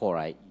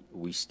hypochlorite,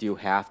 we still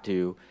have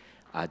to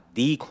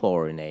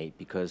dechlorinate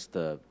because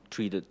a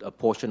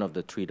portion of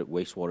the treated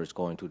wastewater is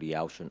going to the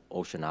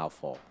ocean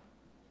outfall.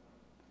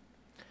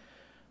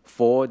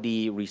 For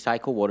the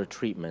recycled water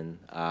treatment,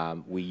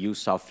 we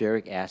use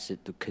sulfuric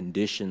acid to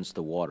condition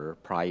the water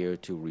prior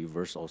to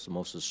reverse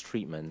osmosis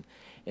treatment.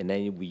 And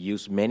then we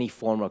use many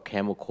forms of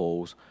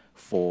chemicals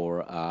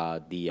for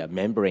the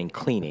membrane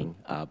cleaning,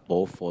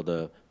 both for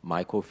the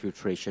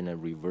microfiltration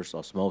and reverse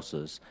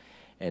osmosis.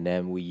 And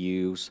then we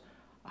use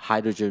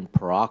hydrogen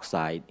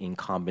peroxide in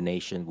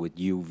combination with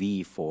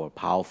UV for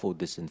powerful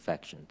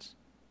disinfections.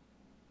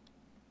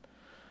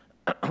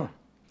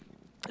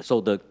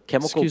 So the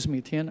chemical... Excuse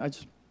me, Tian,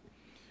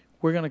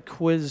 we're going to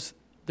quiz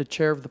the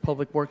chair of the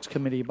Public Works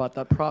Committee about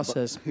that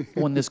process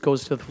when this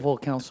goes to the full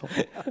council.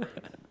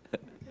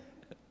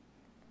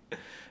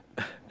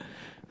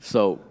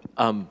 So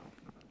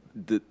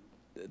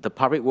the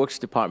Public Works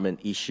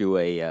Department issued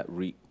a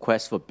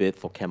request for bid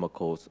for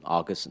chemicals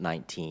August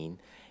 19,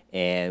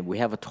 and we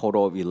have a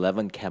total of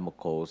 11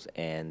 chemicals,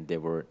 and there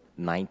were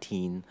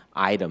 19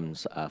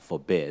 items for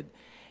bid.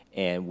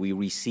 And we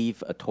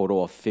received a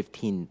total of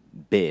 15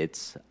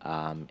 bids,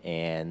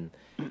 and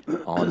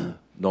on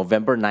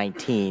November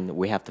 19,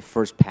 we have the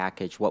first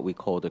package, what we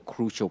call the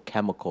crucial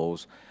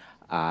chemicals.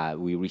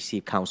 We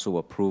received council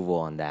approval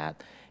on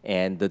that.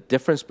 And the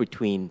difference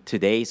between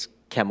today's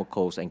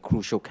chemicals and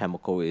crucial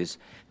chemical is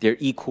they're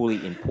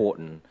equally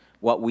important.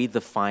 What we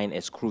define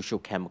as crucial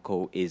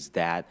chemical is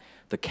that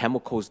the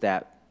chemicals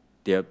that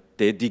they're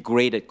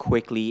degraded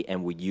quickly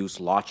and we use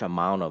large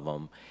amount of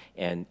them.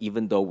 And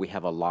even though we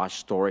have a large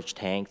storage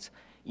tanks,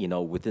 you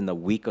know, within a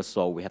week or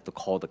so, we have to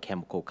call the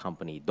chemical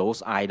company.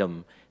 Those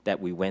items that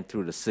we went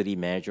through the city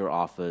manager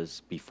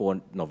office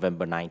before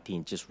November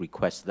 19 just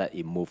request that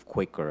it move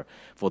quicker.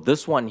 For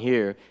this one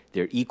here,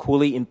 they're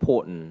equally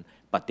important,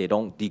 but they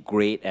don't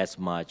degrade as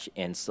much,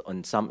 and so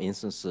in some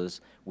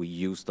instances, we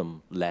use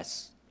them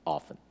less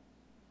often.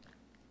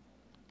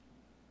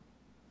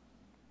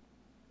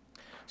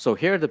 So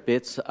here are the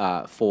bids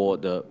for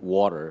the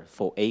water,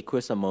 for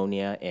aqueous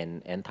ammonia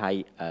and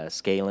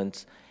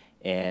anti-scalants,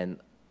 and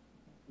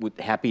we're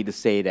happy to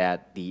say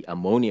that the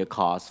ammonia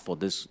cost for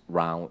this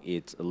round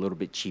is a little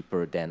bit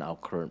cheaper than our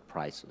current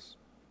prices.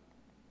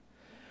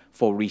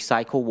 For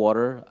recycled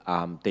water,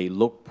 they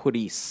look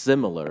pretty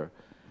similar.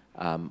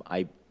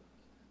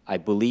 I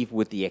believe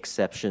with the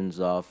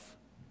exceptions of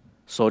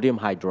sodium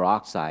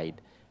hydroxide,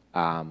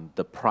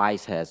 the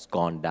price has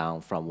gone down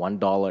from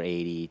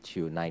 $1.80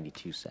 to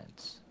 92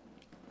 cents.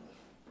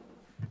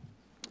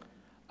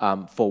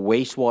 For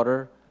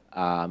wastewater,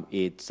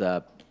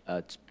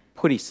 it's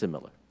pretty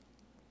similar.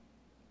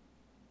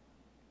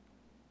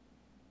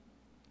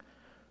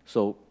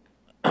 So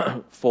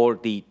for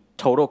the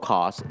total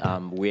cost,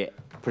 we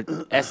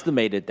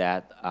estimated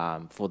that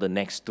for the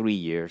next 3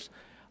 years,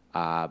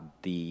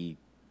 the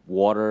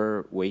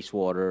water,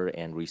 wastewater,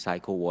 and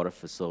recycled water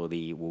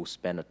facility will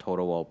spend a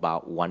total of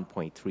about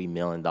 $1.3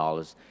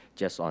 million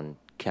just on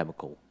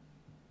chemical.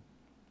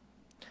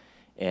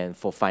 And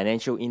for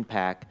financial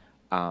impact,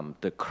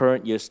 the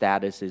current year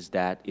status is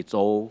that it's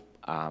all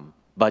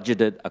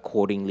budgeted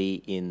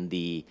accordingly in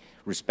the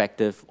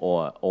respective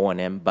or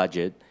O&M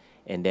budget.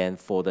 And then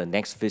for the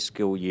next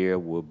fiscal year,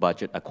 we'll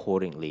budget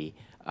accordingly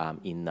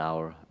in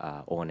our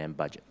O&M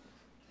budget.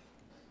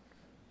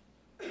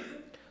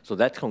 So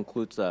that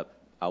concludes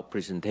our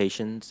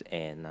presentations,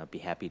 and I'll be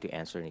happy to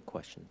answer any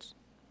questions.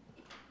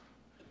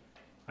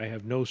 I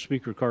have no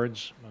speaker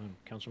cards.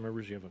 Council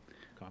members, you have a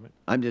comment?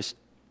 I'm just,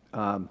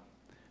 would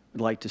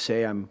like to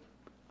say I'm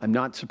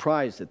not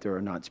surprised that there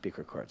are not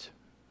speaker cards.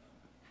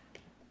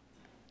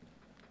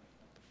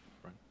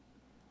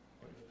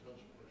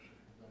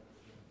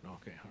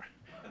 Okay, all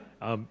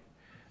right.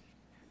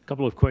 A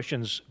couple of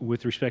questions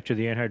with respect to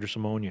the anhydrous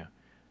ammonia.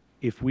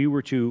 If we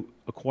were to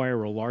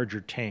acquire a larger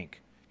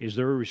tank, is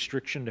there a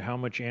restriction to how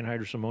much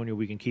anhydrous ammonia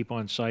we can keep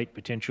on site,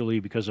 potentially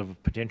because of a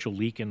potential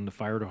leak in the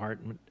fire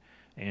department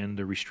and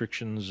the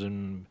restrictions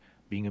in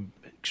being an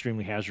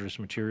extremely hazardous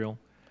material?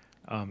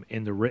 And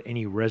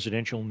any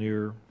residential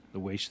near the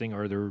waste thing,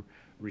 are there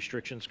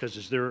restrictions? Because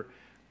is there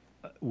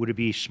would it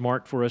be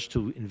smart for us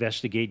to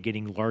investigate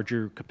getting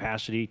larger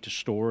capacity to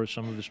store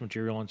some of this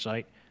material on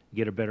site,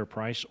 get a better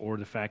price, or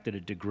the fact that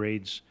it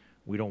degrades,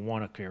 we don't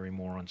want to carry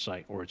more on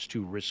site, or it's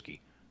too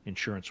risky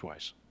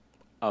insurance-wise?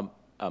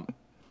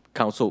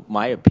 Council,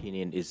 my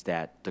opinion is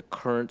that the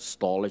current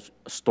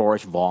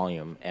storage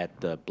volume at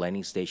the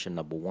blending station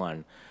number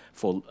 1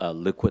 for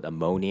liquid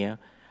ammonia,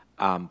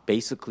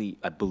 basically,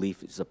 I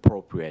believe is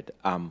appropriate.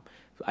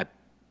 I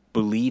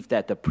believe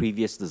that the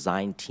previous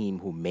design team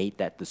who made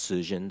that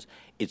decision,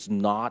 it's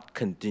not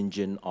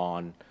contingent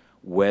on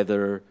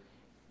whether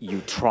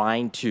you're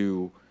trying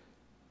to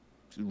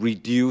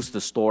reduce the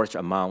storage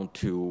amount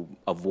to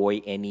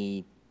avoid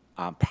any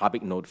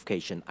public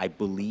notification. I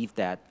believe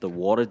that the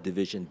Water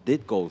Division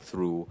did go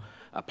through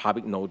a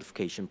public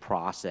notification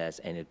process,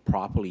 and it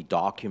properly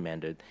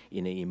documented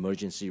in an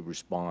emergency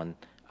response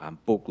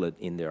booklet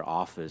in their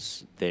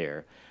office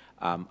there.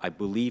 I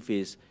believe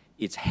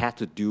it's had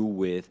to do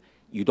with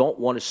you don't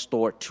want to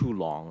store it too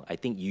long. I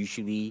think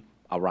usually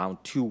around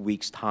 2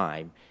 weeks'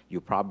 time, you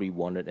probably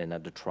wanted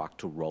another truck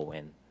to roll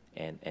in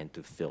and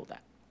to fill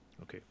that.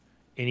 Okay.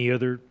 Any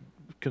other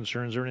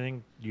concerns or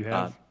anything you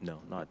have? No,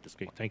 not at this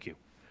Okay, point. thank you.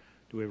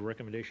 Do we have a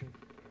recommendation?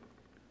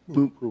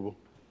 Move approval.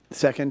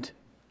 Second.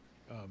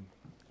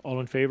 All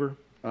in favor?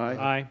 Aye.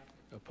 Aye.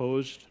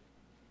 Opposed?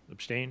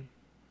 Abstain?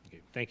 Okay,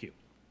 thank you.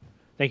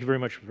 Thank you very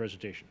much for the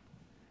presentation.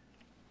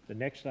 The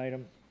next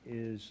item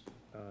is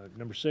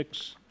number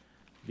 6.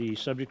 The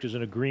subject is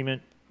an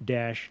agreement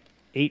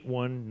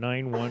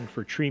 -8191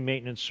 for tree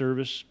maintenance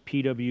service,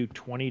 PW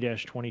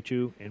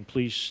 20-22, and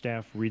please,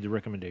 staff, read the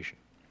recommendation.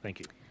 Thank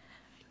you.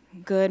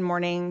 Good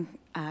morning,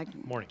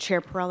 Morning.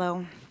 Chair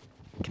Perello,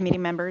 committee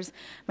members.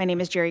 My name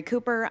is Jerry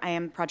Cooper. I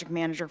am project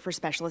manager for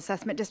Special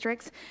Assessment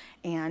Districts,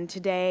 and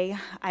today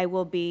I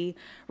will be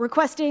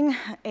requesting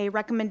a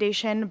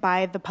recommendation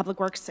by the Public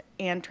Works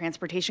and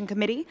Transportation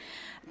Committee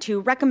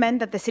to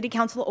recommend that the City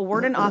Council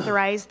award and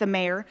authorize the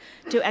mayor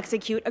to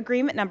execute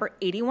agreement number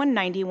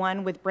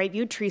 8191 with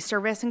Brightview Tree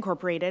Service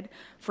Incorporated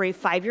for a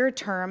 5-year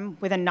term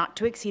with a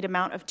not-to-exceed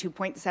amount of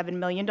 $2.7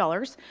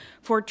 million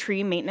for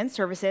tree maintenance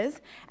services,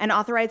 and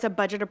authorize a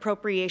budget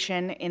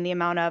appropriation in the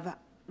amount of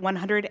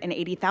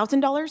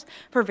 $180,000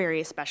 for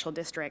various special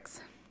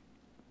districts.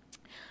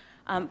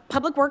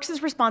 Public Works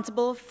is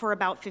responsible for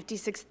about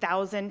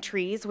 56,000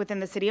 trees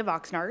within the city of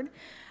Oxnard,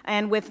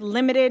 and with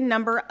limited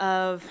number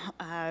of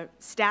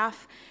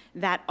staff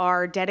that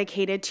are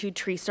dedicated to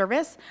tree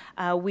service,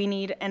 we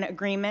need an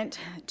agreement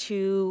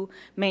to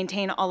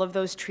maintain all of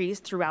those trees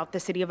throughout the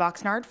city of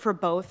Oxnard for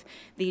both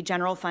the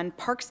General Fund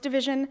Parks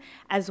Division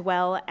as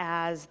well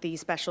as the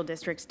Special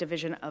Districts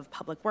Division of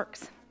Public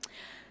Works.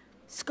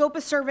 Scope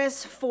of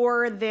service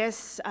for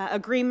this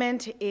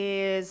agreement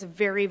is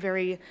very,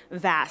 very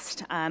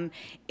vast.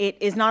 It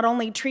is not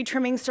only tree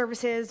trimming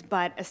services,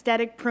 but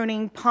aesthetic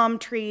pruning, palm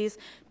trees,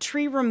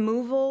 tree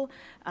removal,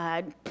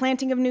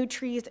 planting of new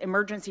trees,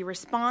 emergency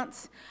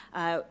response,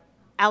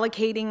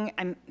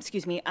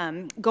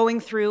 going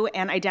through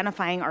and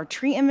identifying our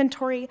tree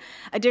inventory.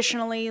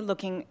 Additionally,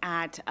 looking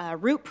at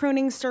root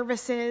pruning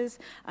services,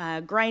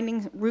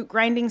 root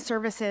grinding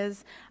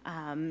services,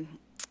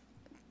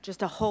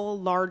 just a whole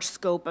large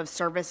scope of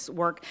service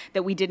work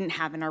that we didn't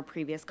have in our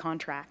previous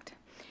contract.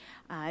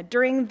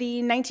 During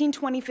the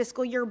 1920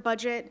 fiscal year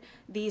budget,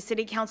 the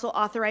City Council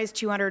authorized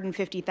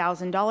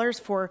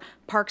 $250,000 for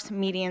parks,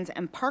 medians,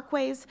 and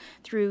parkways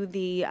through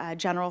the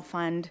general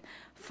fund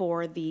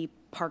for the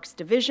Parks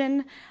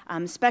Division.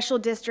 Special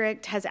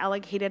District has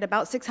allocated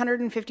about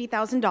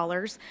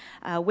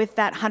 $650,000 with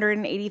that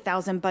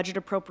 $180,000 budget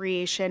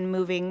appropriation,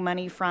 moving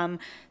money from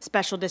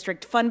Special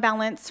District fund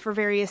balance for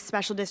various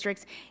special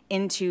districts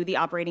into the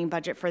operating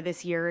budget for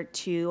this year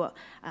to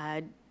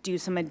do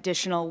some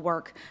additional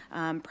work.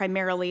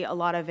 Primarily, a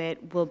lot of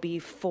it will be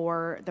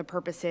for the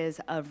purposes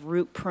of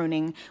root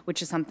pruning,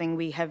 which is something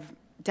we have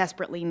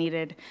desperately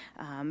needed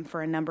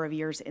for a number of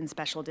years in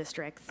special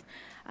districts.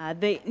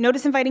 The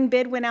notice inviting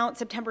bid went out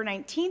September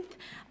 19th,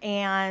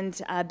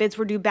 and bids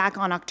were due back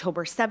on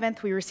October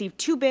 7th. We received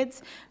 2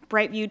 bids,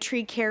 Brightview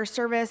Tree Care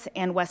Service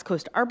and West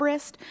Coast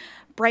Arborist.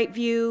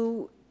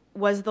 Brightview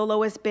was the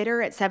lowest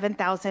bidder at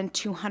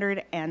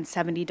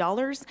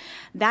 $7,270.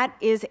 That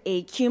is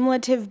a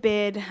cumulative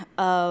bid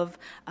of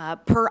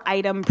per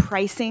item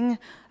pricing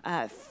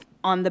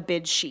on the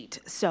bid sheet.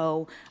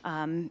 So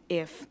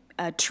if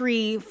a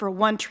tree, for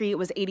one tree, it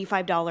was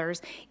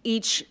 $85.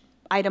 Each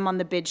item on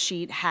the bid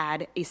sheet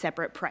had a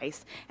separate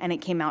price, and it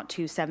came out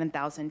to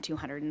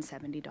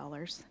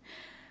 $7,270.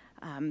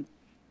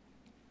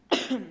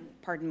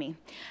 Pardon me.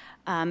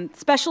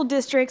 Special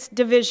Districts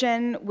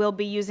Division will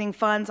be using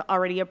funds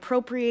already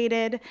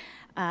appropriated,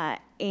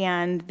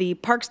 and the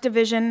Parks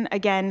Division,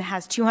 again,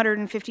 has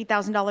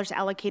 $250,000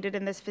 allocated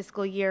in this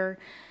fiscal year,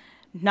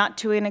 not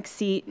to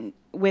exceed,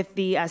 with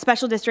the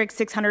Special District,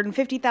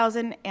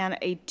 $650,000 and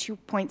a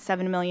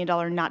 $2.7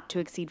 million not to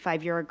exceed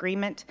 5-year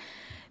agreement.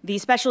 The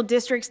Special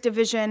Districts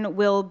Division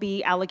will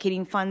be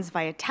allocating funds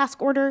via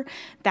task order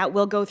that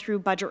will go through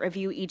budget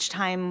review each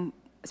time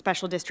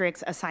special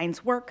districts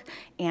assigns work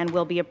and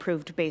will be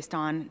approved based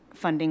on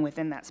funding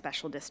within that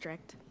special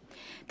district.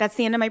 That's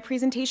the end of my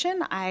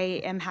presentation.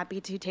 I am happy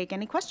to take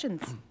any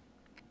questions.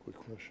 Quick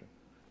question.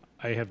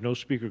 I have no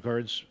speaker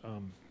cards.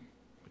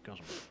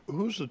 Councilman.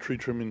 Who's the tree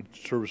trimming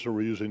service that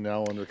we're using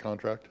now under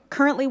contract?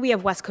 Currently, we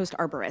have West Coast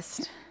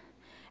Arborist,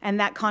 and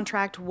that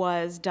contract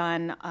was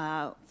done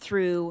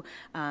through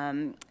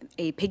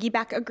a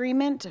piggyback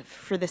agreement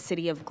for the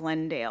city of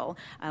Glendale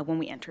when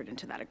we entered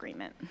into that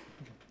agreement.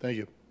 Thank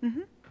you.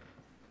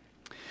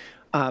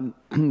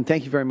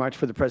 Thank you very much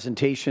for the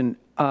presentation.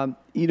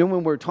 You know,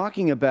 when we're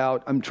talking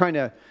about, I'm trying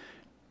to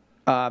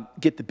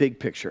get the big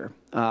picture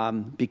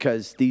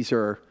because these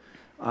are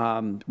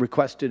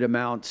requested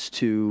amounts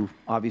to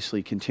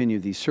obviously continue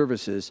these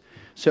services.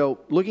 So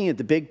looking at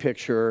the big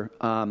picture,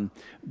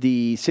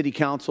 the City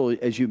Council,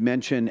 as you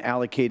mentioned,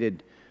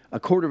 allocated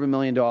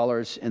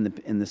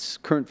 $250,000 in this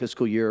current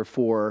fiscal year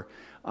for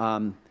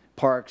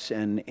parks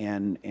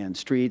and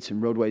streets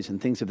and roadways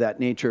and things of that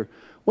nature.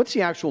 What's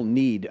the actual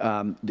need?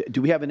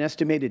 Do we have an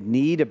estimated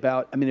need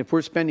about, I mean, if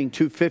we're spending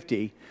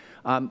 $250,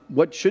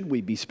 what should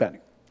we be spending?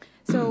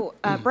 So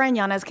Brian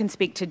Yanez can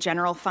speak to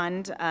general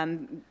fund.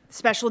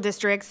 Special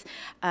districts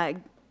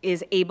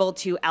is able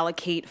to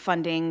allocate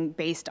funding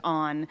based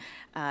on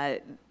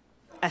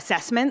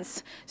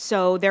assessments.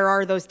 So there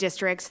are those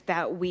districts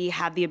that we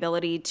have the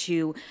ability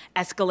to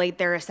escalate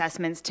their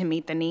assessments to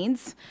meet the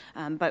needs,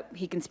 but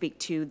he can speak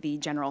to the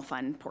general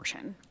fund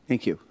portion.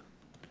 Thank you.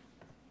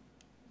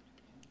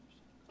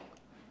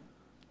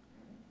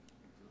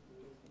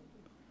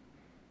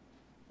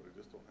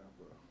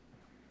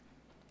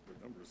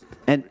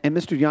 And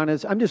Mr.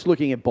 Yanez, I'm just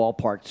looking at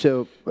ballpark,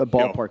 so a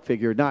ballpark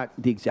figure, not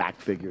the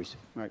exact figures.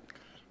 All right.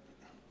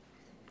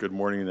 Good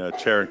morning,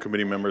 Chair and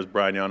committee members.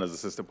 Brian Yanez,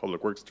 Assistant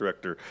Public Works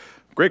Director.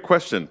 Great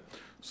question.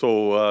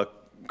 So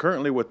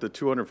currently with the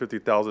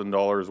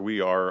 $250,000, we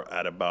are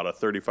at about a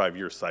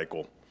 35-year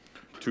cycle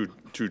to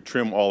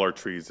trim all our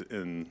trees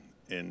in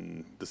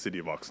the city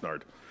of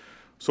Oxnard.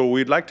 So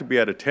we'd like to be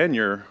at a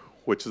 10-year,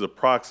 which is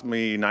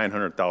approximately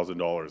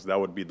 $900,000. That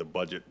would be the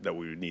budget that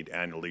we would need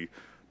annually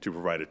to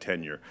provide a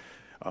 10-year.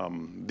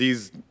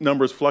 These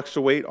numbers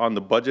fluctuate on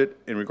the budget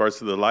in regards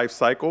to the life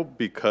cycle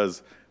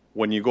because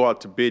when you go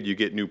out to bid, you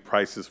get new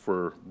prices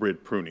for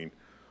grid pruning.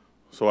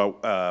 So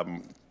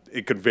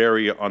it could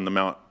vary on the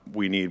amount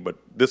we need, but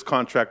this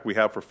contract we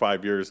have for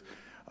 5 years,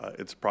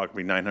 it's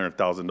approximately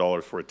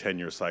 $900,000 for a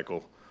 10-year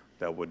cycle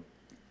that would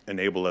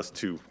enable us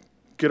to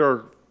get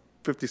our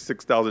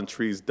 56,000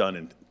 trees done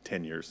in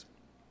 10 years.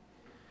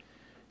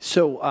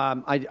 So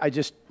I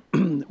just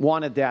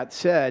wanted that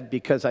said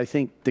because I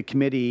think the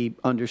committee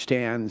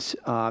understands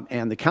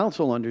and the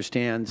council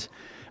understands,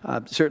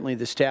 certainly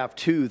the staff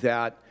too,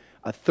 that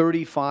a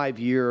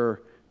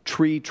 35-year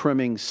tree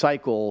trimming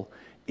cycle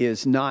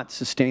is not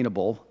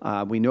sustainable.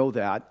 We know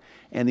that.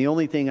 And the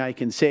only thing I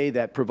can say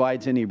that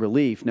provides any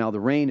relief, now the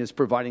rain is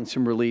providing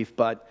some relief,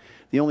 but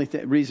the only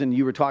reason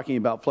you were talking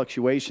about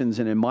fluctuations,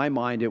 and in my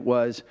mind it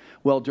was,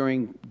 well,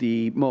 during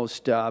the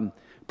most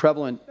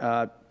prevalent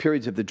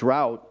periods of the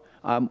drought,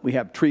 we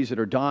have trees that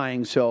are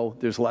dying, so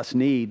there's less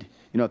need,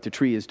 you know, if the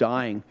tree is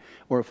dying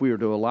or if we were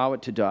to allow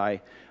it to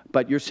die.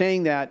 But you're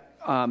saying that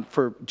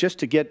for just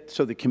to get,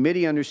 so the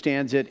committee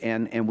understands it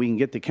and we can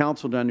get the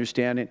council to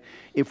understand it,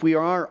 if we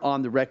are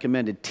on the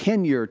recommended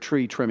 10-year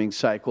tree trimming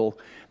cycle,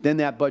 then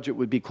that budget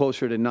would be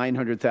closer to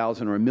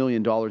 $900,000 or $1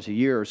 million a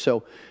year.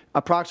 So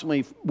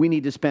approximately we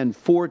need to spend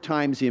 4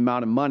 times the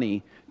amount of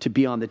money to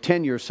be on the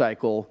 10-year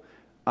cycle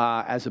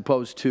as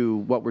opposed to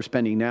what we're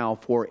spending now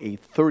for a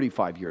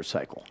 35-year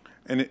cycle.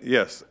 And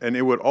yes, and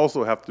it would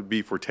also have to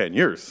be for 10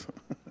 years.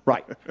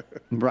 Right,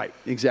 right,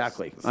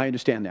 exactly. I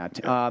understand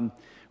that.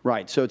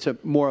 Right, so it's a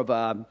more of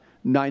a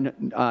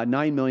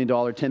 $9 million,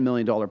 $10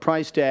 million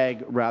price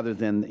tag rather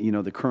than, you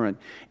know, the current.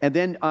 And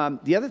then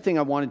the other thing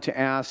I wanted to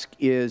ask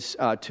is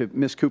to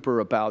Ms. Cooper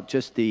about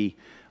just the,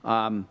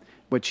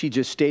 what she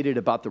just stated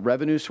about the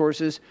revenue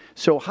sources.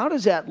 So how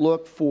does that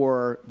look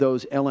for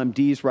those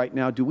LMDs right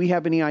now? Do we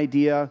have any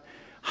idea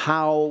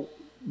how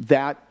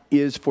that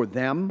is for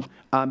them?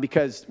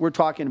 Because we're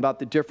talking about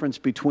the difference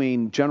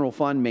between general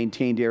fund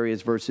maintained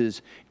areas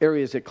versus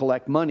areas that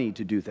collect money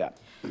to do that.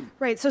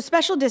 Right, so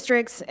special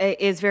districts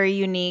is very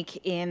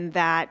unique in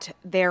that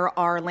there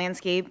are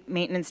landscape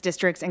maintenance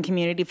districts and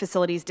community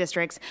facilities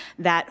districts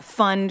that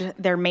fund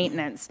their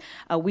maintenance.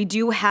 We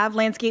do have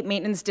landscape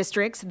maintenance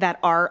districts that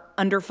are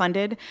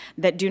underfunded,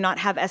 that do not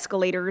have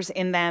escalators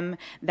in them,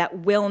 that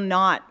will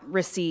not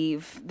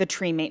receive the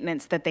tree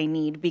maintenance that they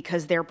need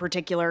because their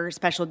particular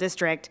special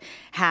district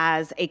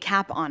has a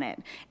cap on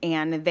it,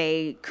 and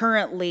they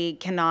currently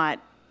cannot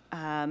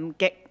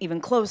get even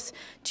close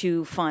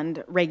to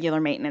fund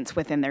regular maintenance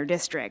within their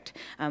district.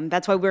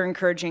 That's why we're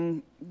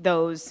encouraging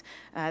those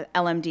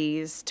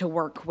LMDs to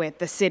work with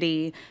the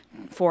city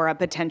for a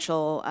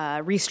potential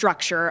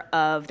restructure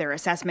of their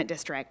assessment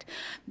district.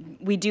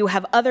 We do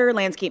have other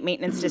landscape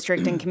maintenance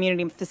district and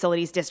community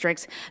facilities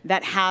districts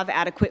that have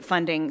adequate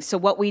funding. So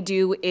what we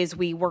do is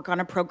we work on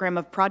a program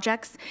of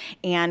projects,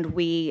 and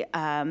we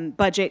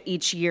budget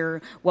each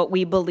year what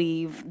we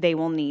believe they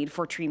will need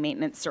for tree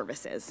maintenance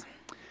services.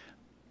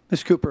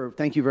 Ms. Cooper,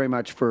 thank you very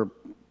much for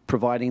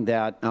providing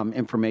that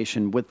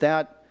information. With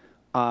that,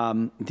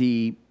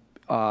 the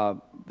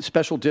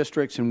special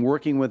districts and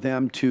working with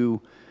them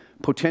to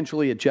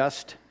potentially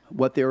adjust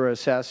what they were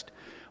assessed,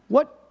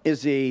 what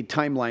is a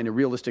timeline, a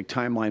realistic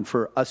timeline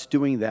for us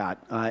doing that?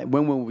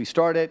 When will we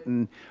start it,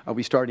 and are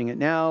we starting it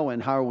now,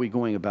 and how are we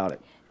going about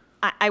it?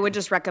 I would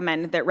just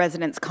recommend that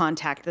residents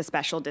contact the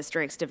Special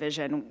Districts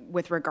Division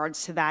with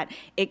regards to that.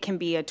 It can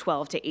be a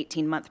 12 to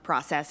 18-month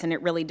process, and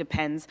it really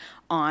depends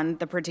on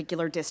the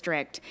particular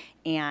district.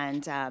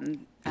 And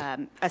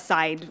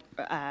aside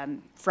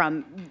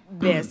from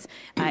this,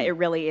 it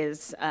really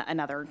is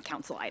another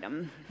council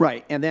item.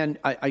 Right. And then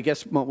I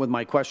guess with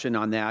my question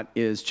on that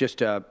is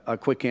just a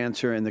quick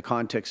answer in the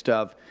context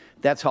of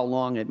that's how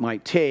long it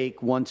might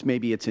take once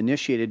maybe it's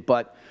initiated.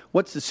 But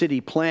what's the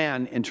city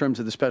plan in terms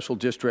of the special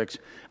districts?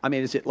 I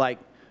mean, is it like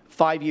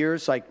 5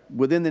 years? Like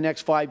within the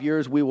next 5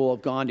 years, we will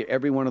have gone to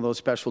every one of those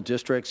special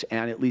districts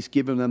and at least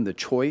given them the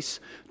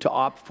choice to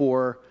opt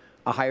for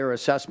a higher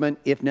assessment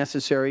if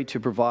necessary to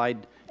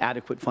provide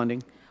adequate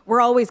funding?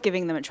 We're always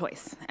giving them a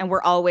choice, and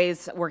we're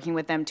always working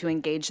with them to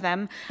engage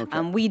them.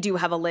 Okay. We do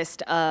have a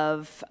list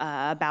of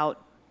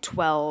about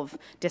 12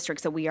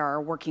 districts that we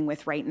are working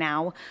with right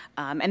now,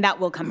 and that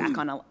will come back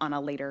on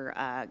a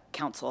later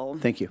council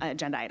Thank you.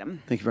 Agenda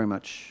item. Thank you very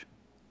much.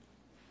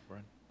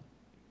 Brian?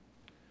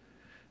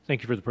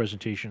 Thank you for the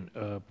presentation.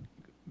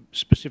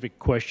 Specific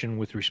question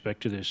with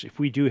respect to this. If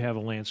we do have a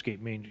landscape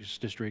maintenance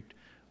district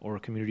or a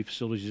community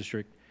facilities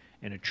district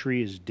and a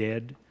tree is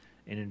dead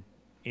and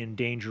in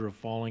danger of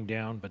falling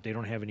down, but they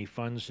don't have any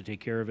funds to take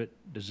care of it,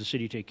 does the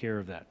city take care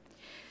of that?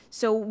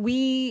 So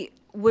we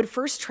would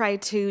first try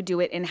to do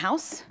it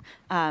in-house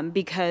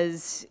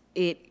because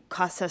it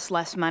costs us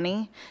less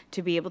money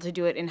to be able to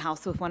do it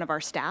in-house with one of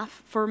our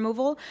staff for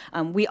removal.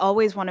 We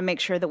always want to make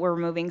sure that we're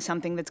removing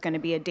something that's going to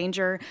be a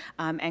danger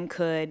and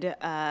could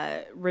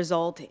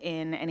result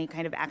in any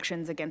kind of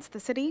actions against the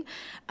city.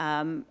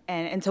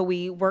 And so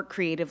we work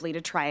creatively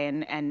to try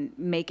and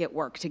make it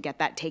work to get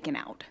that taken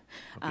out.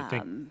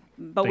 Okay,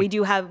 But we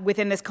do have,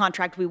 within this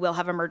contract, we will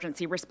have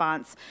emergency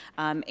response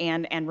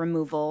and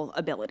removal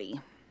ability.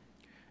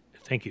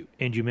 Thank you.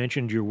 And you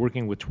mentioned you're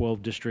working with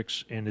 12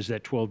 districts, and is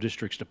that 12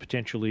 districts to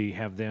potentially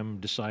have them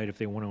decide if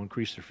they want to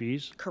increase their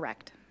fees?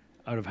 Correct.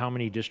 Out of how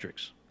many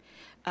districts?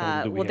 total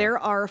that we Well, have? there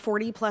are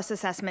 40-plus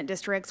assessment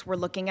districts. We're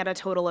looking at a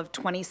total of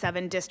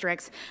 27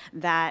 districts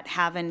that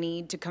have a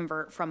need to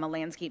convert from a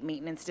landscape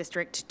maintenance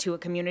district to a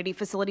community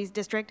facilities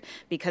district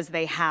because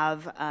they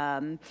have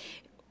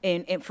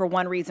for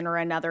one reason or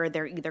another,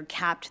 they're either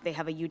capped, they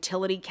have a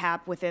utility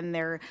cap within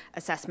their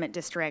assessment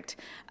district,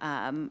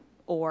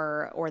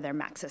 or they're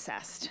max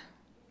assessed.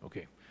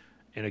 Okay.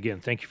 And again,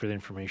 thank you for the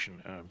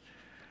information.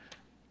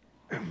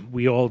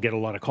 We all get a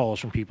lot of calls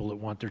from people that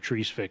want their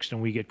trees fixed,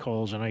 and we get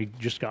calls, and I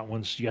just got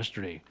one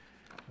yesterday,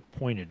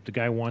 pointed. The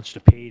guy wants to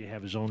pay to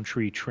have his own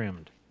tree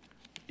trimmed.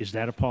 Is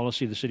that a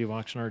policy the city of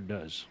Oxnard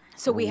does?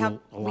 So or we have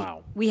will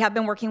allow? we have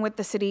been working with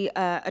the city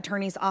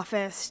attorney's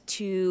office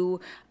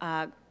to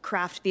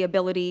craft the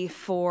ability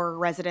for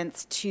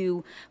residents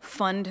to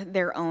fund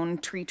their own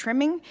tree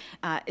trimming,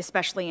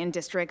 especially in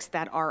districts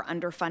that are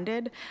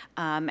underfunded.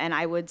 And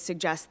I would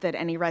suggest that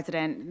any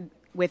resident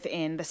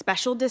within the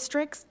special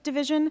districts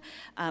division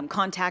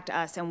contact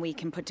us, and we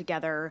can put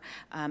together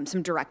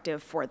some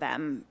directive for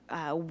them.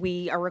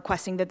 We are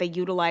requesting that they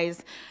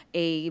utilize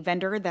a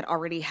vendor that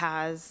already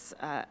has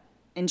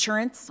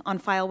insurance on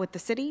file with the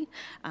city,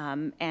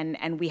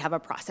 and we have a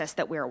process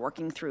that we are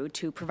working through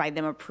to provide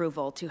them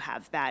approval to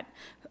have that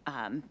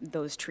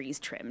those trees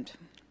trimmed.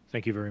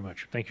 Thank you very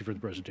much. Thank you for the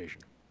presentation.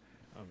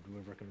 Do we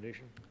have a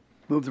recommendation?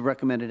 Move the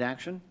recommended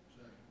action.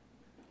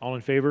 All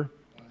in favor?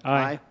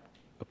 Aye.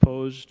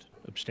 Opposed?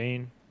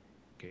 Abstain?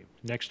 Okay,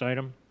 next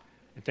item,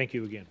 and thank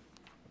you again.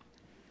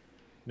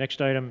 Next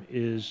item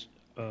is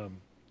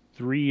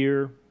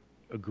 3-year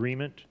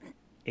agreement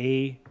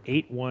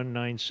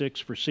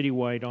A8196 for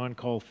citywide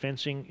on-call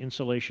fencing,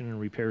 installation, and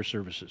repair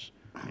services.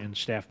 And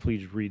staff,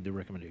 please read the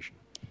recommendation.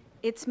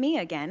 It's me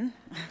again.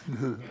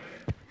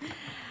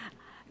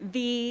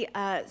 The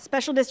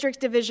Special Districts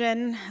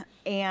Division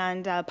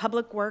and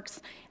Public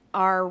Works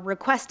are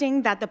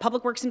requesting that the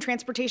Public Works and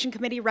Transportation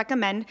Committee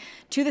recommend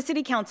to the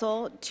City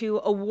Council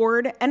to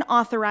award and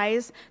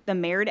authorize the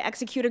mayor to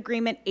execute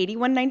Agreement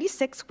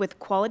 8196 with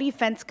Quality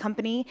Fence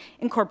Company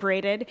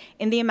Incorporated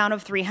in the amount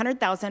of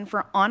 $300,000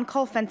 for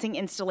on-call fencing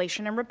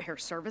installation and repair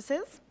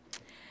services.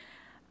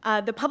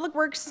 The Public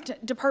Works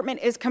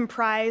Department is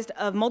comprised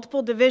of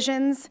multiple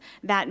divisions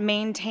that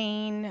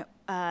maintain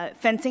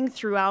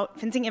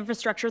fencing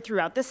infrastructure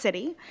throughout the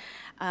city.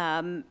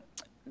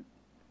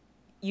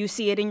 You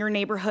see it in your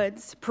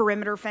neighborhoods: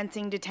 perimeter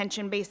fencing,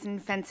 detention basin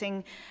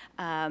fencing,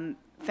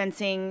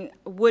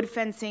 wood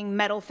fencing,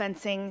 metal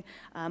fencing,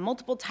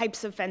 multiple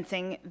types of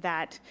fencing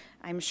that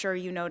I'm sure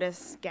you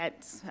notice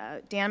gets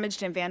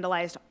damaged and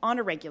vandalized on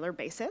a regular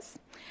basis.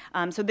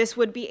 So this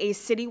would be a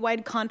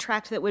citywide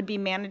contract that would be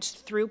managed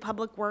through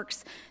Public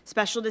Works,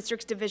 Special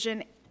Districts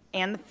Division,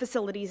 and the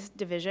Facilities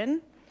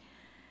Division.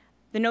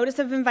 The notice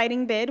of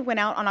inviting bid went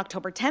out on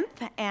October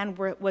 10th and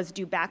was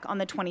due back on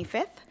the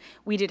 25th.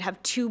 We did have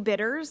 2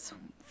 bidders,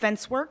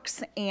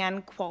 FenceWorks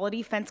and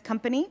Quality Fence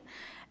Company.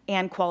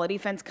 And Quality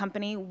Fence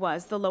Company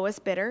was the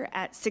lowest bidder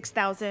at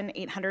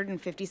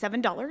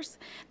 $6,857.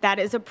 That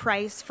is a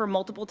price for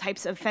multiple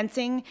types of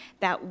fencing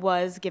that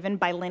was given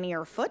by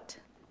Linear Foot.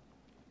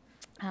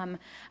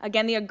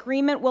 Again, the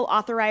agreement will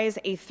authorize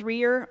a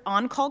 3-year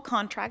on-call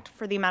contract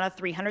for the amount of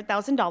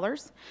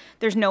 $300,000.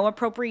 There's no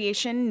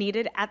appropriation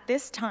needed at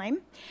this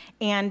time,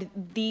 and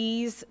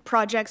these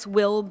projects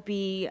will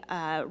be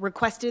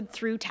requested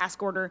through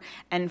task order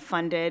and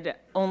funded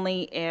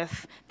only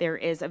if there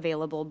is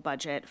available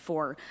budget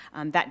for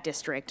that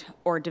district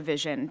or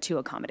division to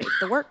accommodate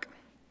the work.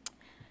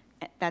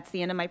 That's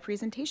the end of my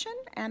presentation,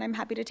 and I'm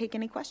happy to take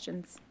any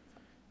questions.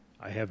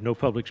 I have no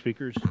public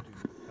speakers.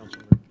 Council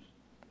members?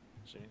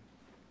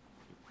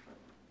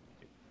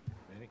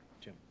 Anything?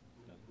 Tim?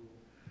 Nothing?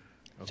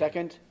 Okay.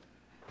 Second?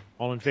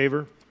 All in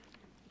favor?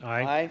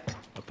 Aye.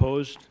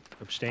 Opposed?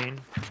 Abstain?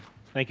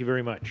 Thank you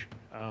very much.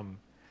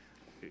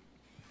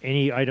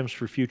 Any items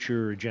for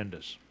future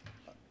agendas?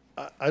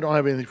 I don't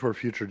have anything for a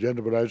future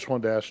agenda, but I just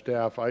wanted to ask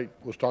staff, I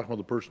was talking with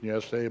the person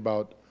yesterday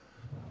about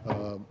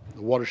the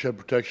Watershed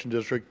Protection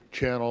District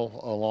channel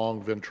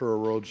along Ventura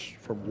roads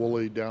from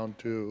Woolley down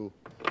to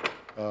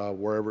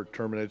wherever it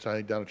terminates, I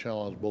think down to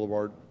Channel Islands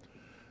Boulevard.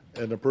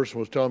 And the person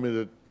was telling me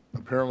that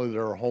apparently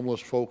there are homeless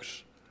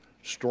folks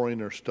storing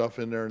their stuff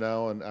in there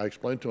now, and I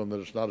explained to them that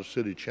it's not a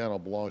city channel,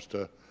 it belongs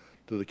to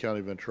the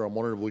County of Ventura. I'm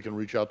wondering if we can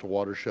reach out to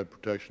Watershed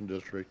Protection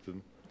District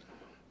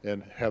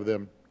and have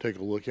them take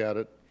a look at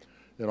it.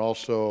 And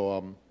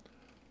also,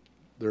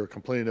 they're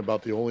complaining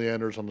about the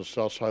oleanders on the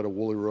south side of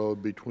Woolley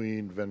Road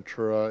between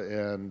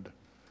Ventura and,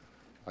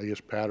 I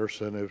guess,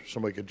 Patterson. If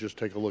somebody could just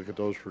take a look at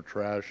those for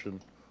trash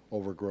and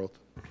overgrowth.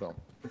 So,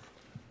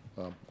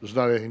 there's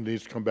not anything that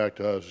needs to come back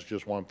to us. It's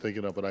just what I'm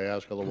thinking of, but I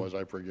ask, otherwise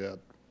I forget.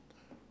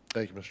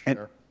 Thank you, Mr.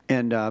 Chair.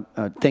 And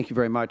thank you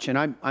very much. And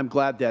I'm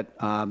glad that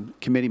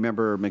Committee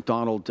Member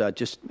McDonald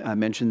just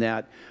mentioned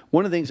that.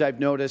 One of the things I've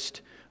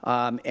noticed,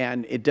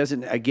 and it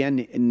doesn't,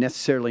 again,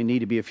 necessarily need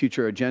to be a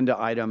future agenda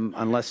item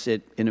unless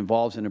it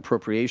involves an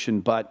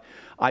appropriation, but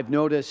I've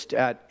noticed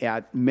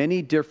at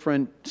many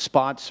different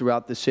spots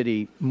throughout the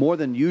city, more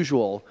than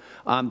usual,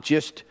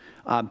 just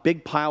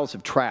big piles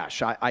of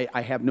trash.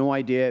 I have no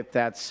idea if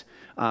that's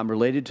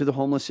related to the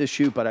homeless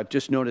issue, but I've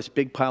just noticed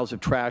big piles of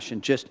trash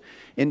in just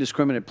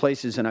indiscriminate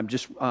places, and I'm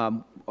just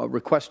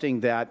requesting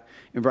that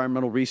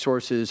Environmental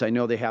Resources, I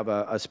know they have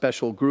a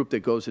special group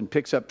that goes and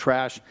picks up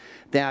trash,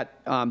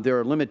 that there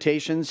are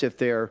limitations if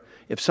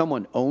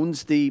someone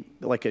owns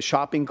like a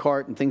shopping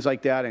cart and things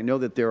like that. I know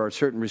that there are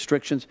certain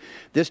restrictions.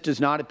 This does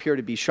not appear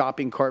to be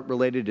shopping cart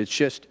related. It's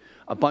just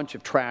a bunch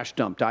of trash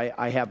dumped.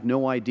 I have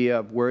no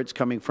idea where it's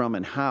coming from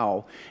and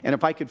how. And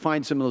if I could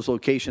find some of those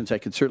locations, I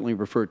could certainly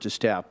refer it to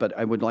staff, but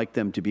I would like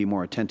them to be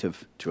more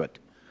attentive to it.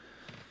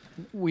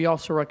 We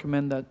also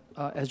recommend that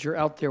as you're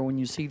out there, when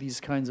you see these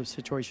kinds of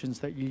situations,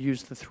 that you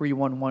use the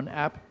 311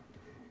 app,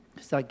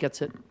 because that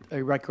gets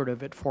a record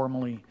of it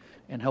formally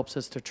and helps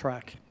us to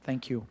track.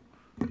 Thank you.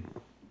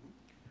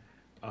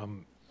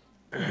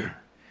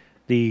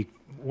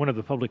 One of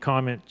the public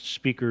comment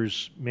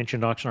speakers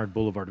mentioned Oxnard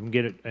Boulevard. I'm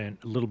going to get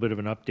a little bit of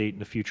an update in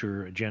the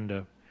future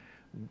agenda,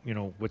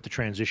 what the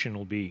transition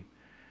will be.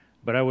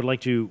 But I would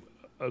like to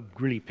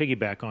really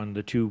piggyback on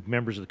the 2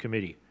 members of the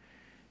committee.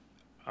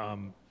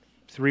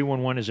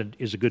 311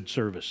 is a good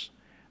service,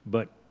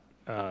 but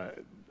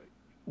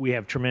we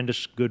have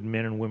tremendous good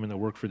men and women that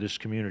work for this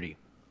community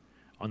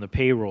on the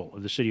payroll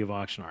of the city of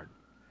Oxnard.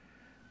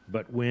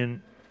 But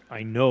when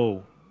I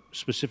know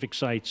specific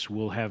sites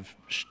will have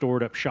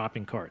stored up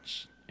shopping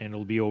carts, and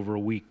it'll be over a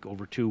week,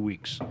 over 2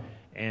 weeks,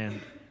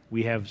 and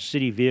we have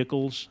city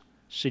vehicles,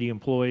 city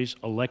employees,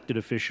 elected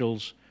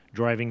officials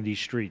driving these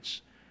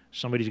streets,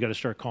 somebody's got to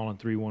start calling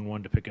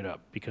 311 to pick it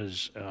up,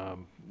 because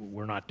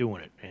we're not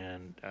doing it,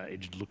 and it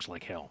just looks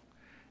like hell.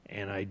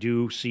 And I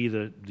do see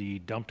the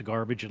dumped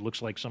garbage. It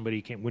looks like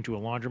somebody went to a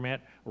laundromat,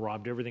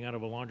 robbed everything out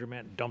of a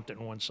laundromat, and dumped it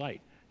in one site.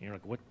 And you're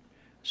like, what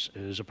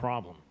is a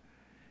problem?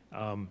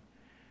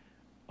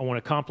 I want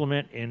to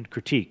compliment and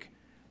critique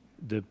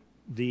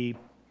the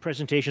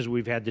presentations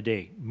we've had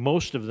today.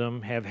 Most of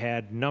them have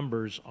had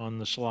numbers on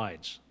the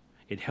slides.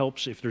 It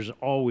helps if there's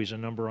always a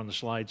number on the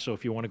slide, so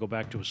if you want to go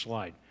back to a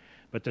slide.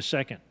 But the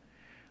second,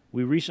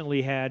 we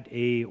recently had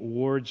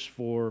awards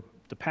for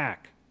the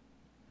PAC.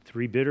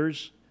 3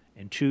 bidders,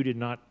 and 2 did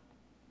not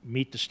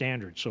meet the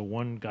standard. So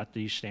 1 got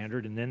the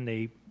standard, and then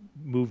they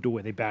moved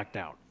away. They backed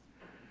out.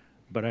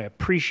 But I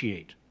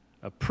appreciate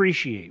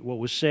appreciate what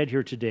was said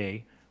here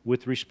today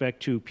with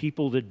respect to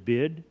people that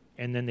bid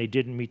and then they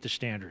didn't meet the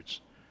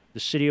standards. The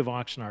city of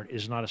Oxnard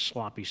is not a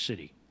sloppy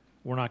city.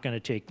 We're not going to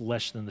take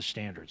less than the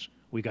standards.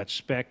 We got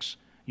specs.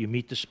 You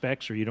meet the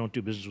specs or you don't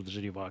do business with the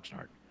city of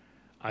Oxnard.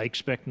 I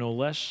expect no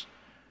less.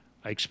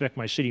 I expect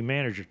my city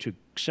manager to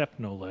accept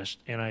no less,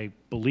 and I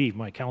believe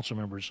my council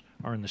members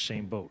are in the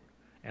same boat.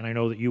 And I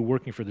know that you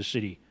working for the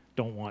city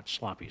don't want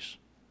sloppies.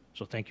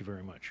 So thank you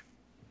very much.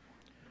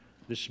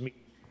 This meeting.